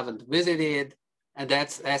that you haven't visited, and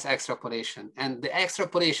that's extrapolation. And the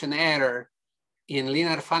extrapolation error in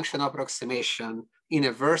linear function approximation in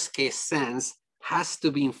a worst case sense has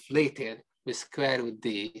to be inflated with square root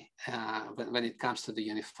d when it comes to the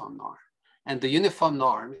uniform norm. And the uniform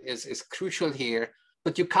norm is crucial here,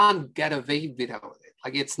 but you can't get away without it.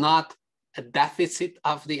 Like it's not a deficit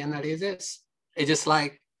of the analysis. It's just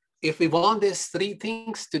like, if we want these 3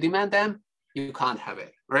 things to demand them, you can't have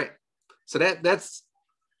it, right? So that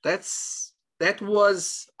was,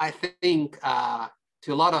 I think,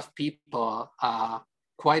 to a lot of people,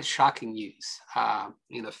 quite shocking news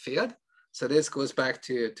in the field. So this goes back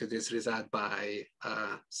to this result by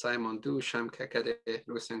Simon Du, Sham Kekede,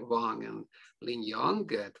 Ruseng Wang, and Lin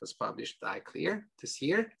Yang. It was published by Clear this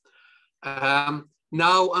year.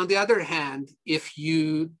 Now, on the other hand, if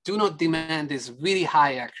you do not demand this really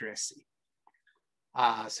high accuracy,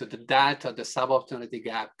 so the delta, the suboptimality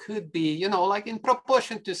gap could be, you know, like in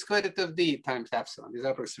proportion to square root of d times epsilon, this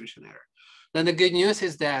approximation error. Then the good news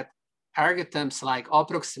is that algorithms like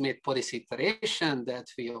approximate policy iteration that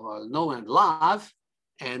we all know and love,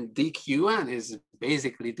 and DQN is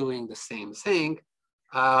basically doing the same thing,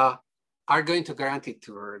 are going to guarantee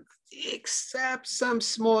to work, except some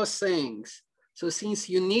small things. So since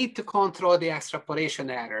you need to control the extrapolation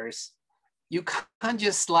errors, you can't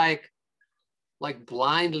just like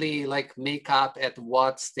blindly like make up at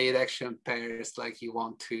what state action pairs like you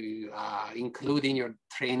want to include in your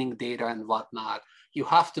training data and whatnot. You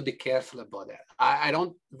have to be careful about that. I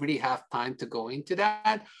don't really have time to go into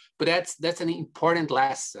that, but that's an important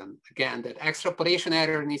lesson. Again, that extrapolation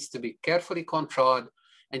error needs to be carefully controlled,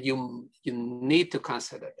 and you need to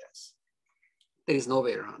consider this. There is no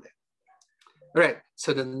way around it. All right,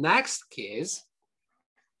 so the next case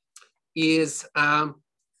is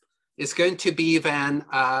going to be when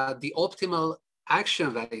the optimal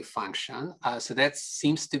action value function, so that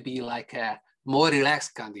seems to be like a more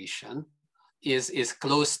relaxed condition, is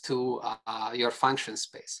close to your function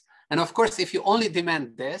space. And of course, if you only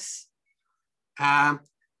demand this,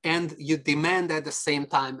 and you demand at the same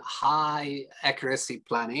time high accuracy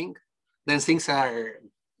planning, then things are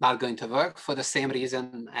not going to work for the same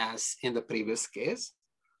reason as in the previous case.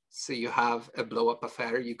 So you have a blow up of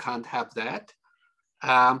error, you can't have that.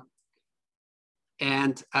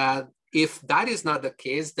 If that is not the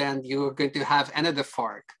case, then you're going to have another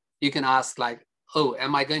fork. You can ask like, oh,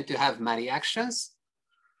 am I going to have many actions?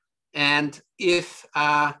 And if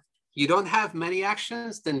you don't have many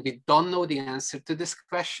actions, then we don't know the answer to this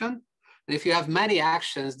question. And if you have many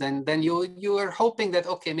actions, then you are hoping that,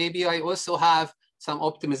 okay, maybe I also have some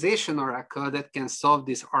optimization oracle that can solve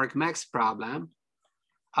this argmax problem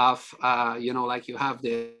of, you know, like you have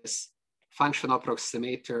this function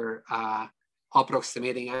approximator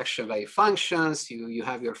approximating action value functions. You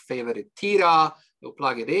have your favorite theta, you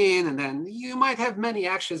plug it in, and then you might have many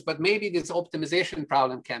actions, but maybe this optimization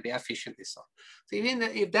problem can be efficiently solved. So even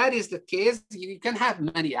if that is the case, you can have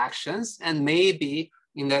many actions, and maybe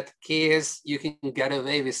in that case, you can get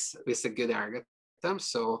away with a good algorithm.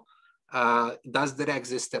 So does there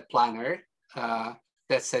exist a planner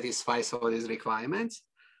that satisfies all these requirements?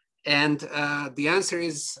 And the answer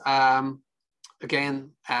is,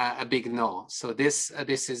 again, a big no. So this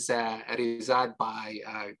is a result by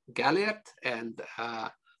Gellert and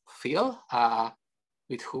Phil,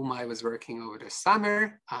 with whom I was working over the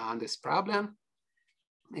summer on this problem.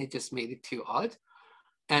 It just made it too odd.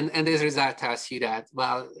 And this result tells you that,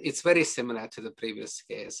 well, it's very similar to the previous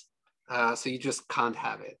case. So you just can't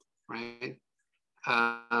have it, right?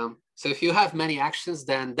 So if you have many actions,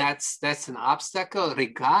 then that's an obstacle,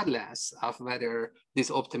 regardless of whether this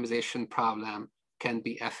optimization problem can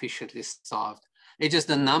be efficiently solved. It's just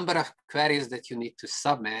the number of queries that you need to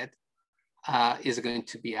submit is going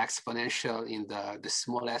to be exponential in the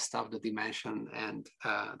smallest of the dimension and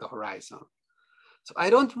the horizon. So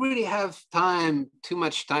I don't really have too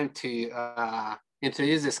much time to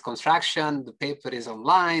introduce this construction. The paper is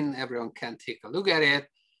online. Everyone can take a look at it.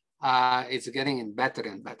 It's getting in better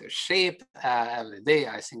and better shape every day.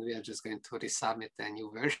 I think we are just going to resubmit a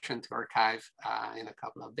new version to archive in a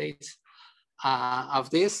couple of days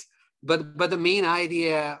of this. But the main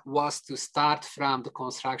idea was to start from the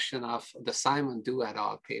construction of the Simon Du et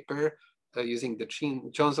al. Paper using the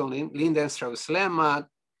Johnson-Lindenstrauss lemma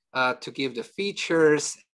to give the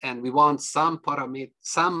features, and we want some parameter,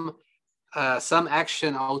 some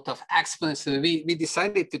action out of exponential. We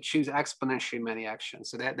decided to choose exponentially many actions.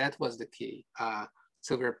 So that was the key.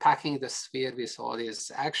 So we're packing the sphere with all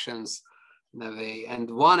these actions in a way, and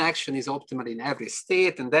one action is optimal in every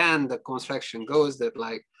state. And then the construction goes that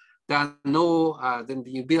like, there are no, then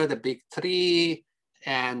you build a big tree,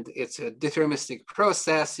 and it's a deterministic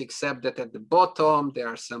process, except that at the bottom, there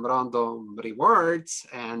are some random rewards,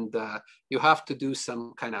 and you have to do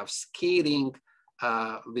some kind of scaling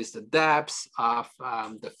with the depths of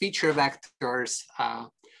the feature vectors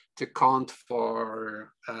to count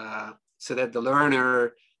for, so that the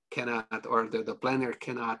learner cannot, or the planner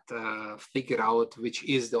cannot figure out which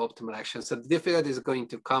is the optimal action. So the difficulty is going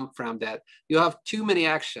to come from that. You have too many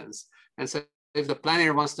actions. And so if the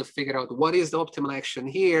planner wants to figure out what is the optimal action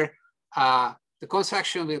here, the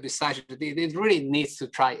construction will be such that it really needs to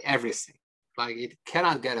try everything. Like it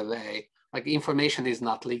cannot get away. Like information is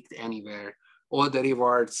not leaked anywhere. All the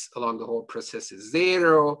rewards along the whole process is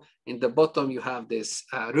 0. In the bottom, you have this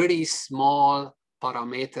really small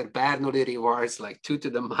parameter Bernoulli rewards, like 2 to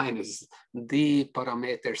the minus d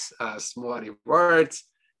parameters, small rewards.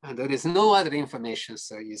 And there is no other information.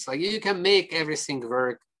 So it's like you can make everything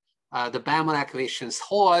work. The Bellman equations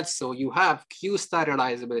hold, so you have Q star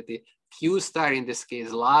realizability. Q star in this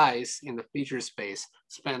case lies in the feature space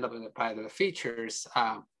spanned up in the part of the features,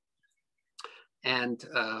 or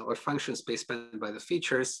function space spanned by the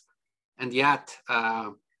features, and yet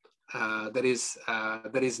there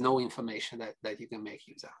is no information that you can make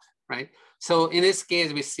use of, right? So in this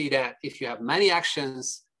case, we see that if you have many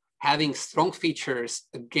actions, having strong features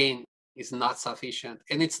again is not sufficient,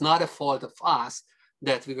 and it's not a fault of us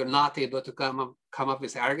that we were not able to come up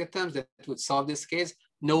with algorithms that would solve this case.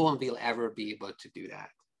 No one will ever be able to do that,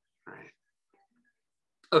 right?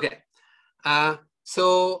 Okay,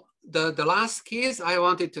 so the last case I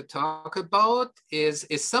wanted to talk about is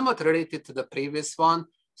somewhat related to the previous one.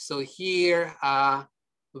 So here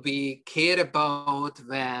we care about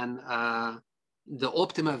when the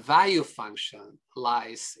optimal value function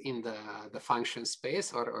lies in the function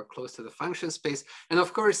space or close to the function space. And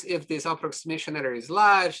of course, if this approximation error is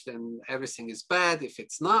large, then everything is bad. If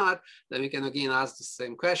it's not, then we can again ask the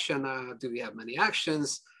same question, do we have many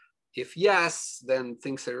actions? If yes, then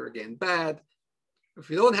things are again bad. If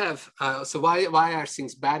we don't have, so why are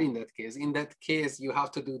things bad in that case? In that case, you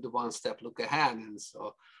have to do the one-step look ahead. And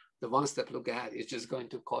so the one-step look ahead is just going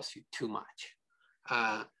to cost you too much.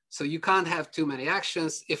 So you can't have too many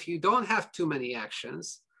actions. If you don't have too many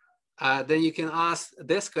actions, then you can ask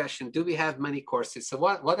this question, do we have many core states? So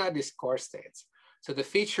what are these core states? So the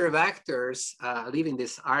feature vectors live in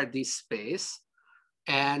this RD space.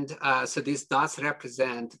 And so these dots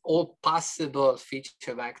represent all possible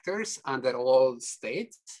feature vectors under all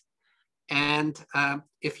states. And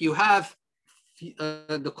if you have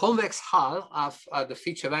the convex hull of the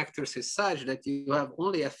feature vectors is such that you have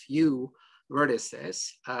only a few vertices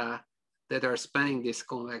that are spanning this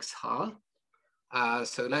convex hull.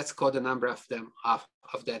 So let's call the number of them of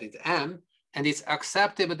that is m. And it's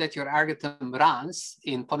acceptable that your algorithm runs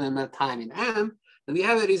in polynomial time in m. And we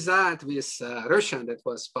have a result with Russian that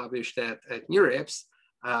was published at NeurIPS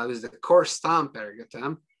with the core stamp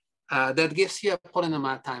algorithm that gives you a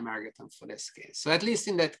polynomial time algorithm for this case. So at least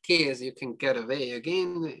in that case, you can get away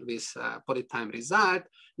again with polytime result.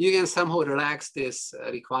 You can somehow relax this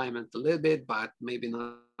requirement a little bit, but maybe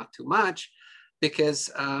not too much, because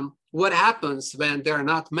what happens when there are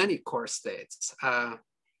not many core states?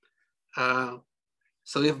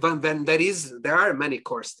 So if when there are many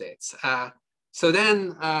core states, so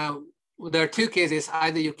then there are two cases: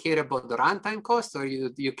 either you care about the runtime cost or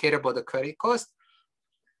you care about the query cost.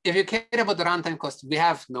 If you care about the runtime cost, we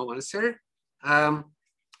have no answer.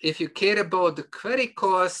 If you care about the query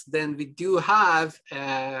cost, then we do have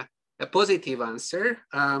a positive answer.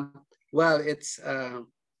 Well, it's all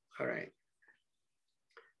right.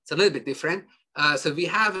 It's a little bit different. So we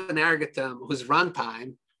have an algorithm whose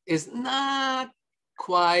runtime is not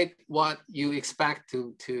quite what you expect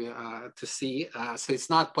to see. So it's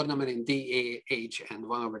not polynomial in D, A, H, and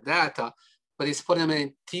 1 over data, but it's polynomial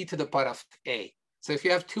in T to the power of A. So if you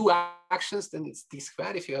have 2 actions, then it's D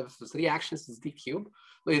squared. If you have 3 actions, it's D cubed.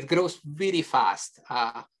 But it grows really fast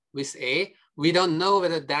with A. We don't know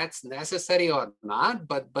whether that's necessary or not,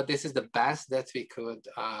 but this is the best that we could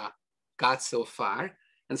got so far.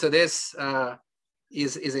 And so this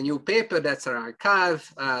is a new paper that's our archive.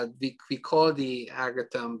 We call the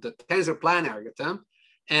algorithm the tensor plan algorithm.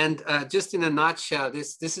 And just in a nutshell,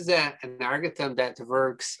 this is an algorithm that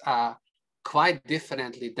works quite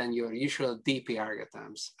differently than your usual DP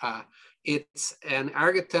algorithms. It's an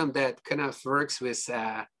algorithm that kind of works with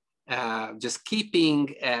just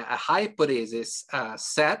keeping a hypothesis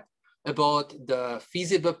set about the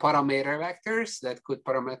feasible parameter vectors that could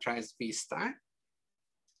parameterize V star.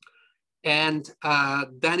 And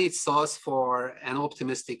then it solves for an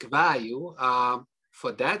optimistic value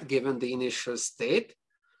for that given the initial state.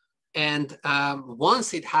 And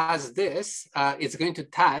once it has this, it's going to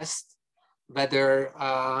test whether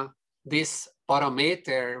this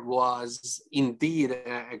parameter was indeed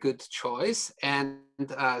a good choice. And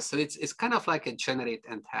so it's kind of like a generate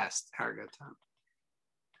and test algorithm.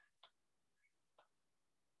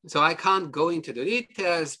 So I can't go into the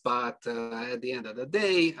details, but at the end of the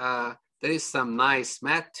day, there is some nice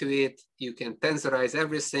math to it. You can tensorize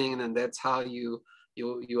everything, and that's how you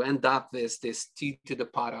end up with this T to the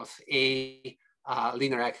power of A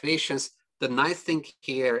linear equations. The nice thing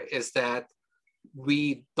here is that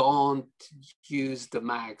we don't use the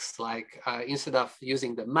max. Like instead of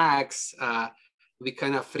using the max, we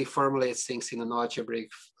kind of reformulate things in an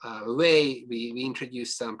algebraic way. We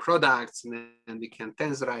introduce some products, and then we can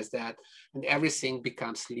tensorize that, and everything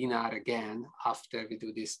becomes linear again after we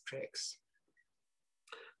do these tricks.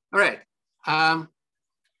 All right,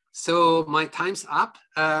 so my time's up.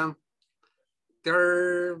 There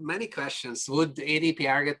are many questions. Would ADP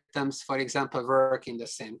algorithms, for example, work in the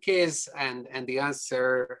same case? And the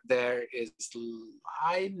answer there is,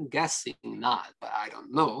 I'm guessing not, but I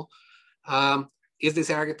don't know. Is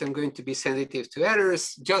this algorithm going to be sensitive to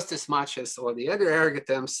errors just as much as all the other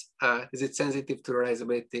algorithms? Is it sensitive to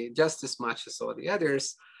reliability just as much as all the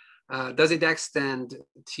others? Does it extend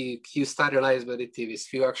to Q star reliability with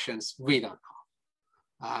few actions? We don't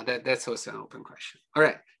know. That's also an open question. All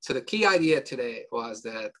right, so the key idea today was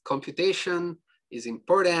that computation is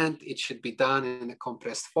important. It should be done in a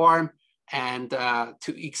compressed form. And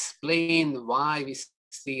to explain why we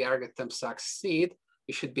see algorithms succeed,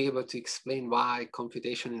 we should be able to explain why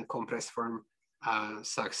computation in a compressed form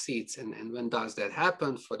succeeds. And when does that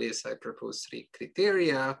happen? For this, I propose 3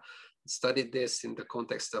 criteria. Studied this in the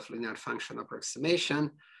context of linear function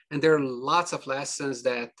approximation. And there are lots of lessons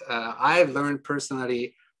that I've learned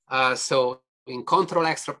personally. So in control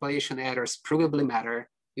extrapolation, errors probably matter.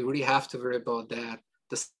 You really have to worry about that.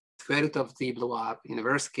 The square root of D blow up in the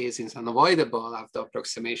worst case is unavoidable of the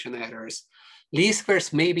approximation errors. Least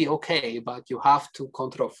squares may be okay, but you have to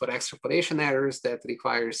control for extrapolation errors. That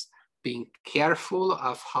requires being careful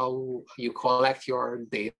of how you collect your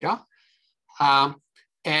data.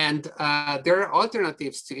 And there are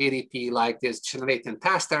alternatives to ADP like this generate and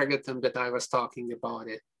test algorithm that I was talking about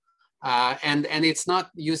it. And it's not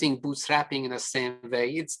using bootstrapping in the same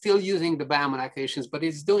way. It's still using the Bellman equations, but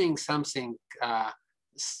it's doing something,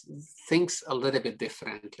 things a little bit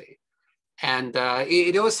differently. And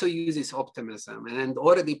it also uses optimism. And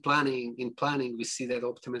already in planning, we see that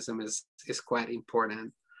optimism is quite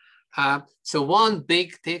important. So one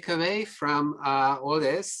big takeaway from all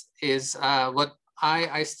this is what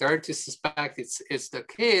I started to suspect it's the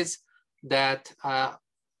case that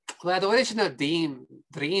well, the original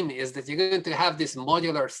dream is that you're going to have this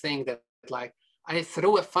modular thing that, like, I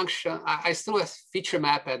throw a function, I throw a feature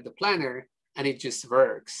map at the planner, and it just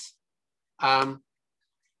works. And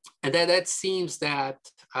that seems that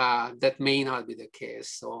that may not be the case.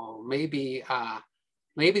 So maybe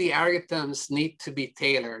the algorithms need to be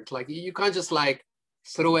tailored. Like you can't just like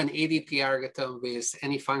throw an ADP algorithm with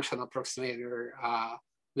any functional approximator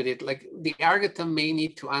with it. Like the algorithm may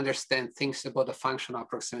need to understand things about the functional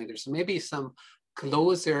approximators. Maybe some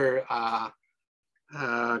closer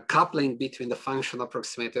coupling between the functional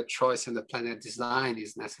approximator choice and the planet design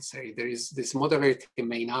is necessary. There is this modularity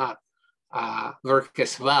may not work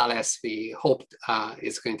as well as we hoped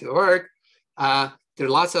it's going to work. There are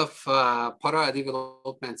lots of parallel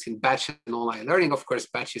developments in batch and online learning. Of course,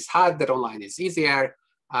 batch is harder, online is easier.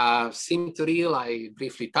 Sim to real, I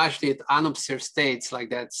briefly touched it. Unobserved states, like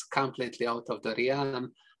that's completely out of the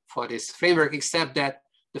realm for this framework, except that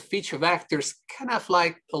the feature vectors kind of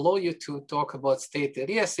like allow you to talk about state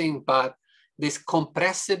aliasing, but this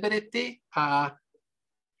compressibility,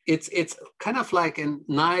 it's kind of like a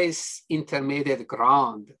nice intermediate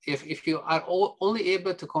ground. If you are only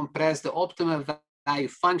able to compress the optimal value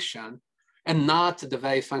function and not the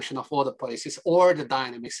value function of all the policies or the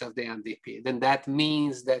dynamics of the MDP, then that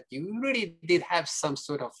means that you really did have some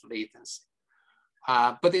sort of latency.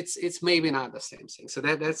 But it's maybe not the same thing. So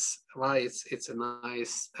that's why it's a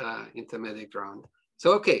nice intermediate ground.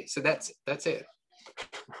 So okay, so that's it.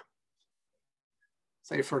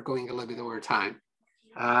 Sorry for going a little bit over time.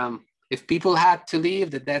 If people had to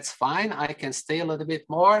leave, that's fine. I can stay a little bit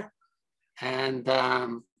more, and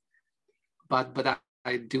but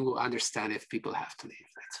I do understand if people have to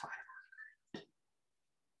leave. That's fine.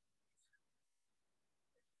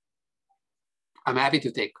 I'm happy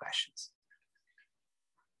to take questions.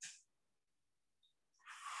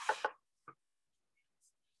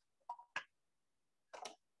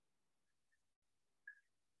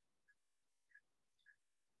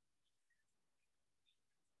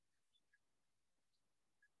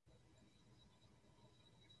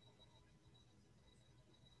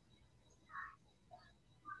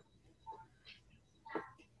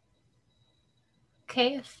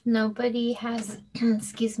 Okay, if nobody has,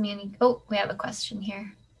 excuse me, any, oh, we have a question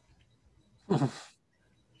here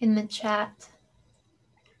in the chat.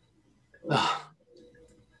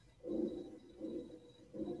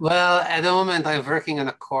 Well, at the moment I'm working on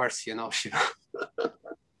a course, you know.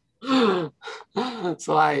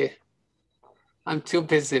 So I'm too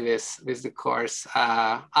busy with the course.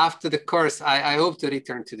 After the course, I hope to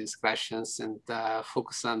return to these questions and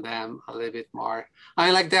focus on them a little bit more. I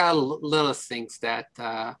mean, like there are little things that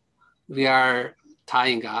we are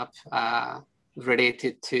tying up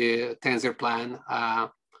related to tensor plan,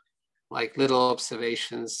 like little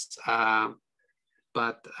observations,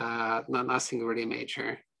 but nothing really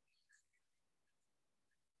major.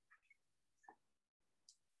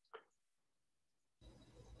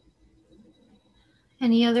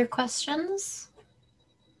 Any other questions?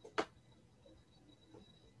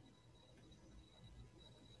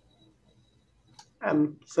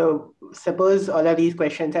 So suppose all of these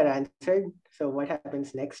questions are answered. So what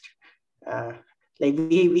happens next? Like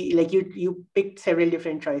like you picked several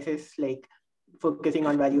different choices, like focusing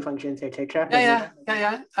on value functions, etc.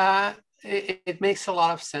 Yeah. It makes a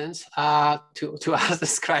lot of sense to ask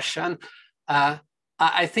this question.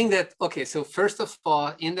 I think that, okay, so first of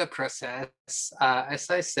all, in the process, as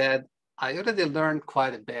I said, I already learned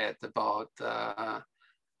quite a bit about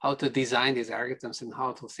how to design these algorithms and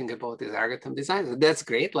how to think about these algorithm designs. That's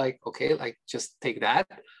great, like, okay, like just take that.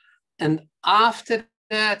 And after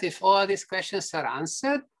that, if all these questions are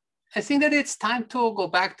answered, I think that it's time to go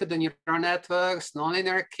back to the neural networks,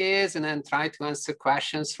 nonlinear case, and then try to answer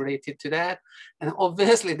questions related to that. And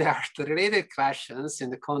obviously there are the related questions in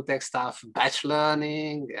the context of batch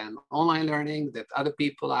learning and online learning that other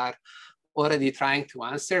people are already trying to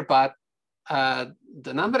answer. But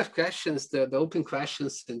the number of questions, the open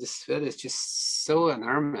questions in this field is just so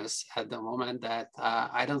enormous at the moment that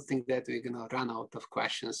I don't think that we're gonna run out of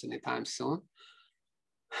questions anytime soon.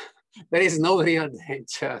 There is no real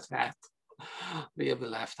danger that we will be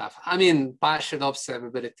left off. I mean, partial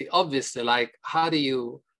observability, obviously, like, how do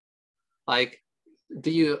you, like,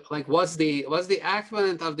 what's the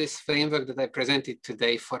equivalent of this framework that I presented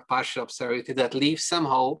today for partial observability that leaves some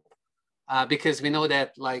hope? Because we know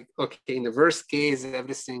that, like, okay, in the worst case,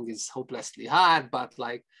 everything is hopelessly hard, but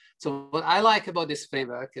like, so what I like about this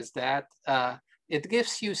framework is that it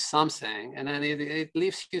gives you something, and then it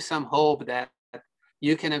leaves you some hope that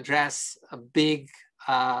you can address a big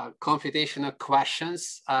computational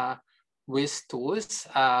questions with tools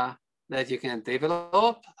that you can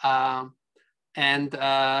develop. And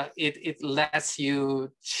it lets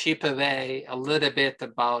you chip away a little bit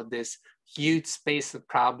about this huge space of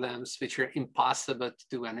problems which are impossible to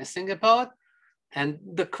do anything about. And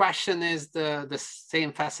the question is the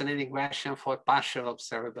same fascinating question for partial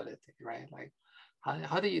observability, right? Like,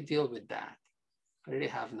 how do you deal with that? I really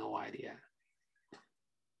have no idea.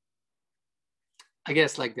 I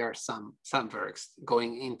guess like there are some works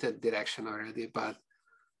going into that direction already, but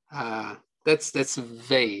that's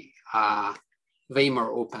way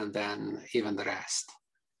more open than even the rest.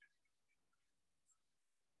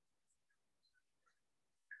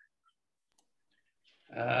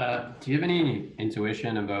 Do you have any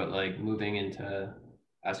intuition about like moving into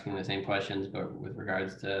asking the same questions, but with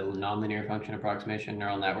regards to nonlinear function approximation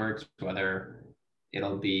neural networks, whether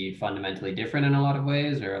it'll be fundamentally different in a lot of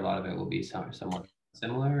ways, or a lot of it will be somewhat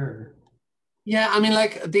similar? Or? Yeah, I mean,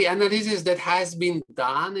 like the analysis that has been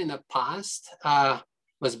done in the past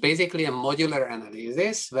was basically a modular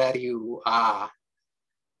analysis where you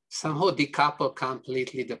somehow decouple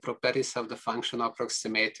completely the properties of the function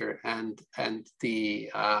approximator and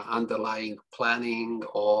the underlying planning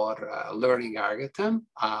or learning algorithm.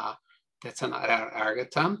 That's an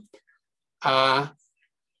algorithm.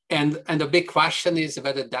 And the big question is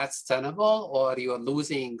whether that's tenable or you're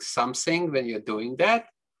losing something when you're doing that.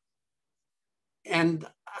 And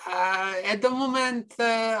at the moment,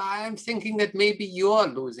 I'm thinking that maybe you're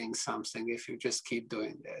losing something if you just keep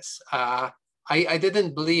doing this. I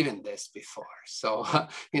didn't believe in this before. So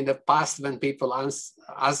in the past, when people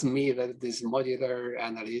ask me whether this modular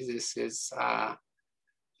analysis is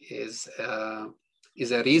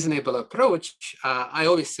a reasonable approach, I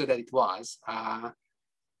always said that it was.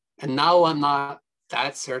 And now I'm not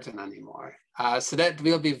that certain anymore. So that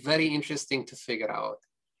will be very interesting to figure out.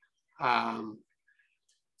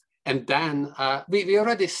 And then we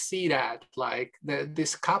already see that like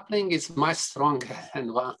this coupling is much stronger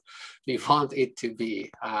than what we want it to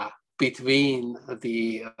be between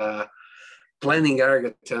the planning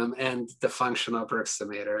algorithm and the function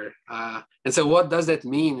approximator. And so what does that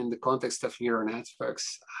mean in the context of neural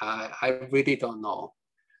networks? I really don't know.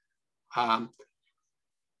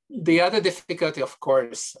 The other difficulty, of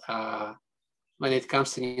course, when it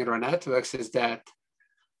comes to neural networks is that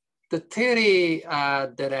the theory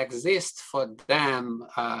that exists for them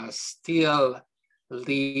still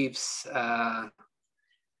leaves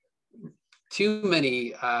too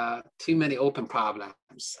many open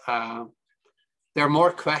problems. There are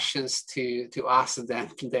more questions to ask than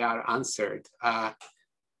they are answered.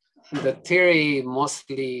 The theory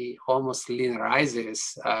mostly almost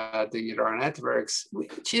linearizes the neural networks,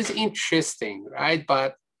 which is interesting, right?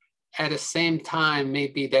 But at the same time,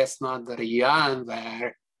 maybe that's not the realm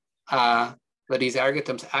where these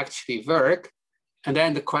algorithms actually work. And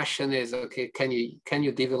then the question is, okay, can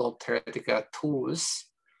you develop theoretical tools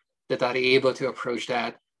that are able to approach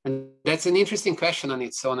that? And that's an interesting question on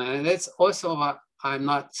its own. And that's also what I'm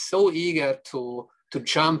not so eager to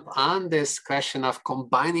jump on this question of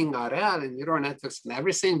combining RL and neural networks and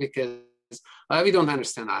everything, because we don't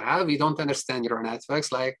understand RL, we don't understand neural networks.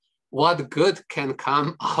 Like, what good can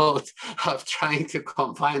come out of trying to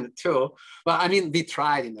combine the two? Well, I mean, we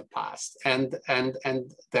tried in the past, and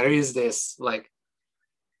there is this like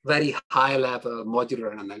very high level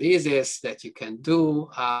modular analysis that you can do.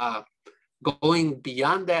 Going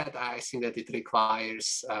beyond that, I think that it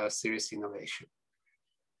requires serious innovation.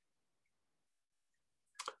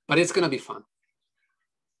 But it's going to be fun.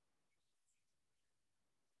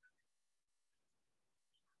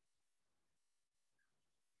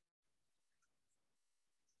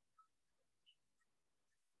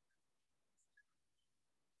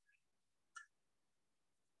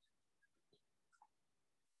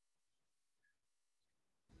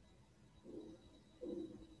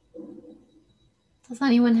 Does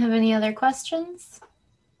anyone have any other questions?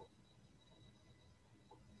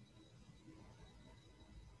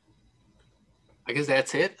 I guess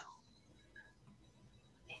that's it.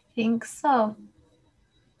 I think so.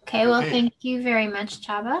 Okay, well, thank you very much,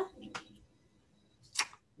 Csaba.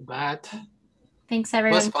 But thanks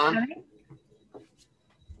everyone for coming.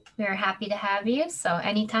 We're happy to have you, so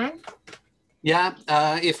anytime. Yeah,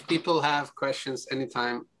 if people have questions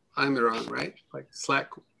anytime, I'm around, right? Like Slack,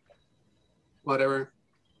 whatever.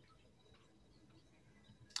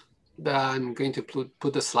 I'm going to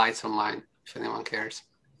put the slides online if anyone cares.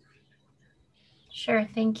 Sure,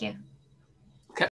 thank you.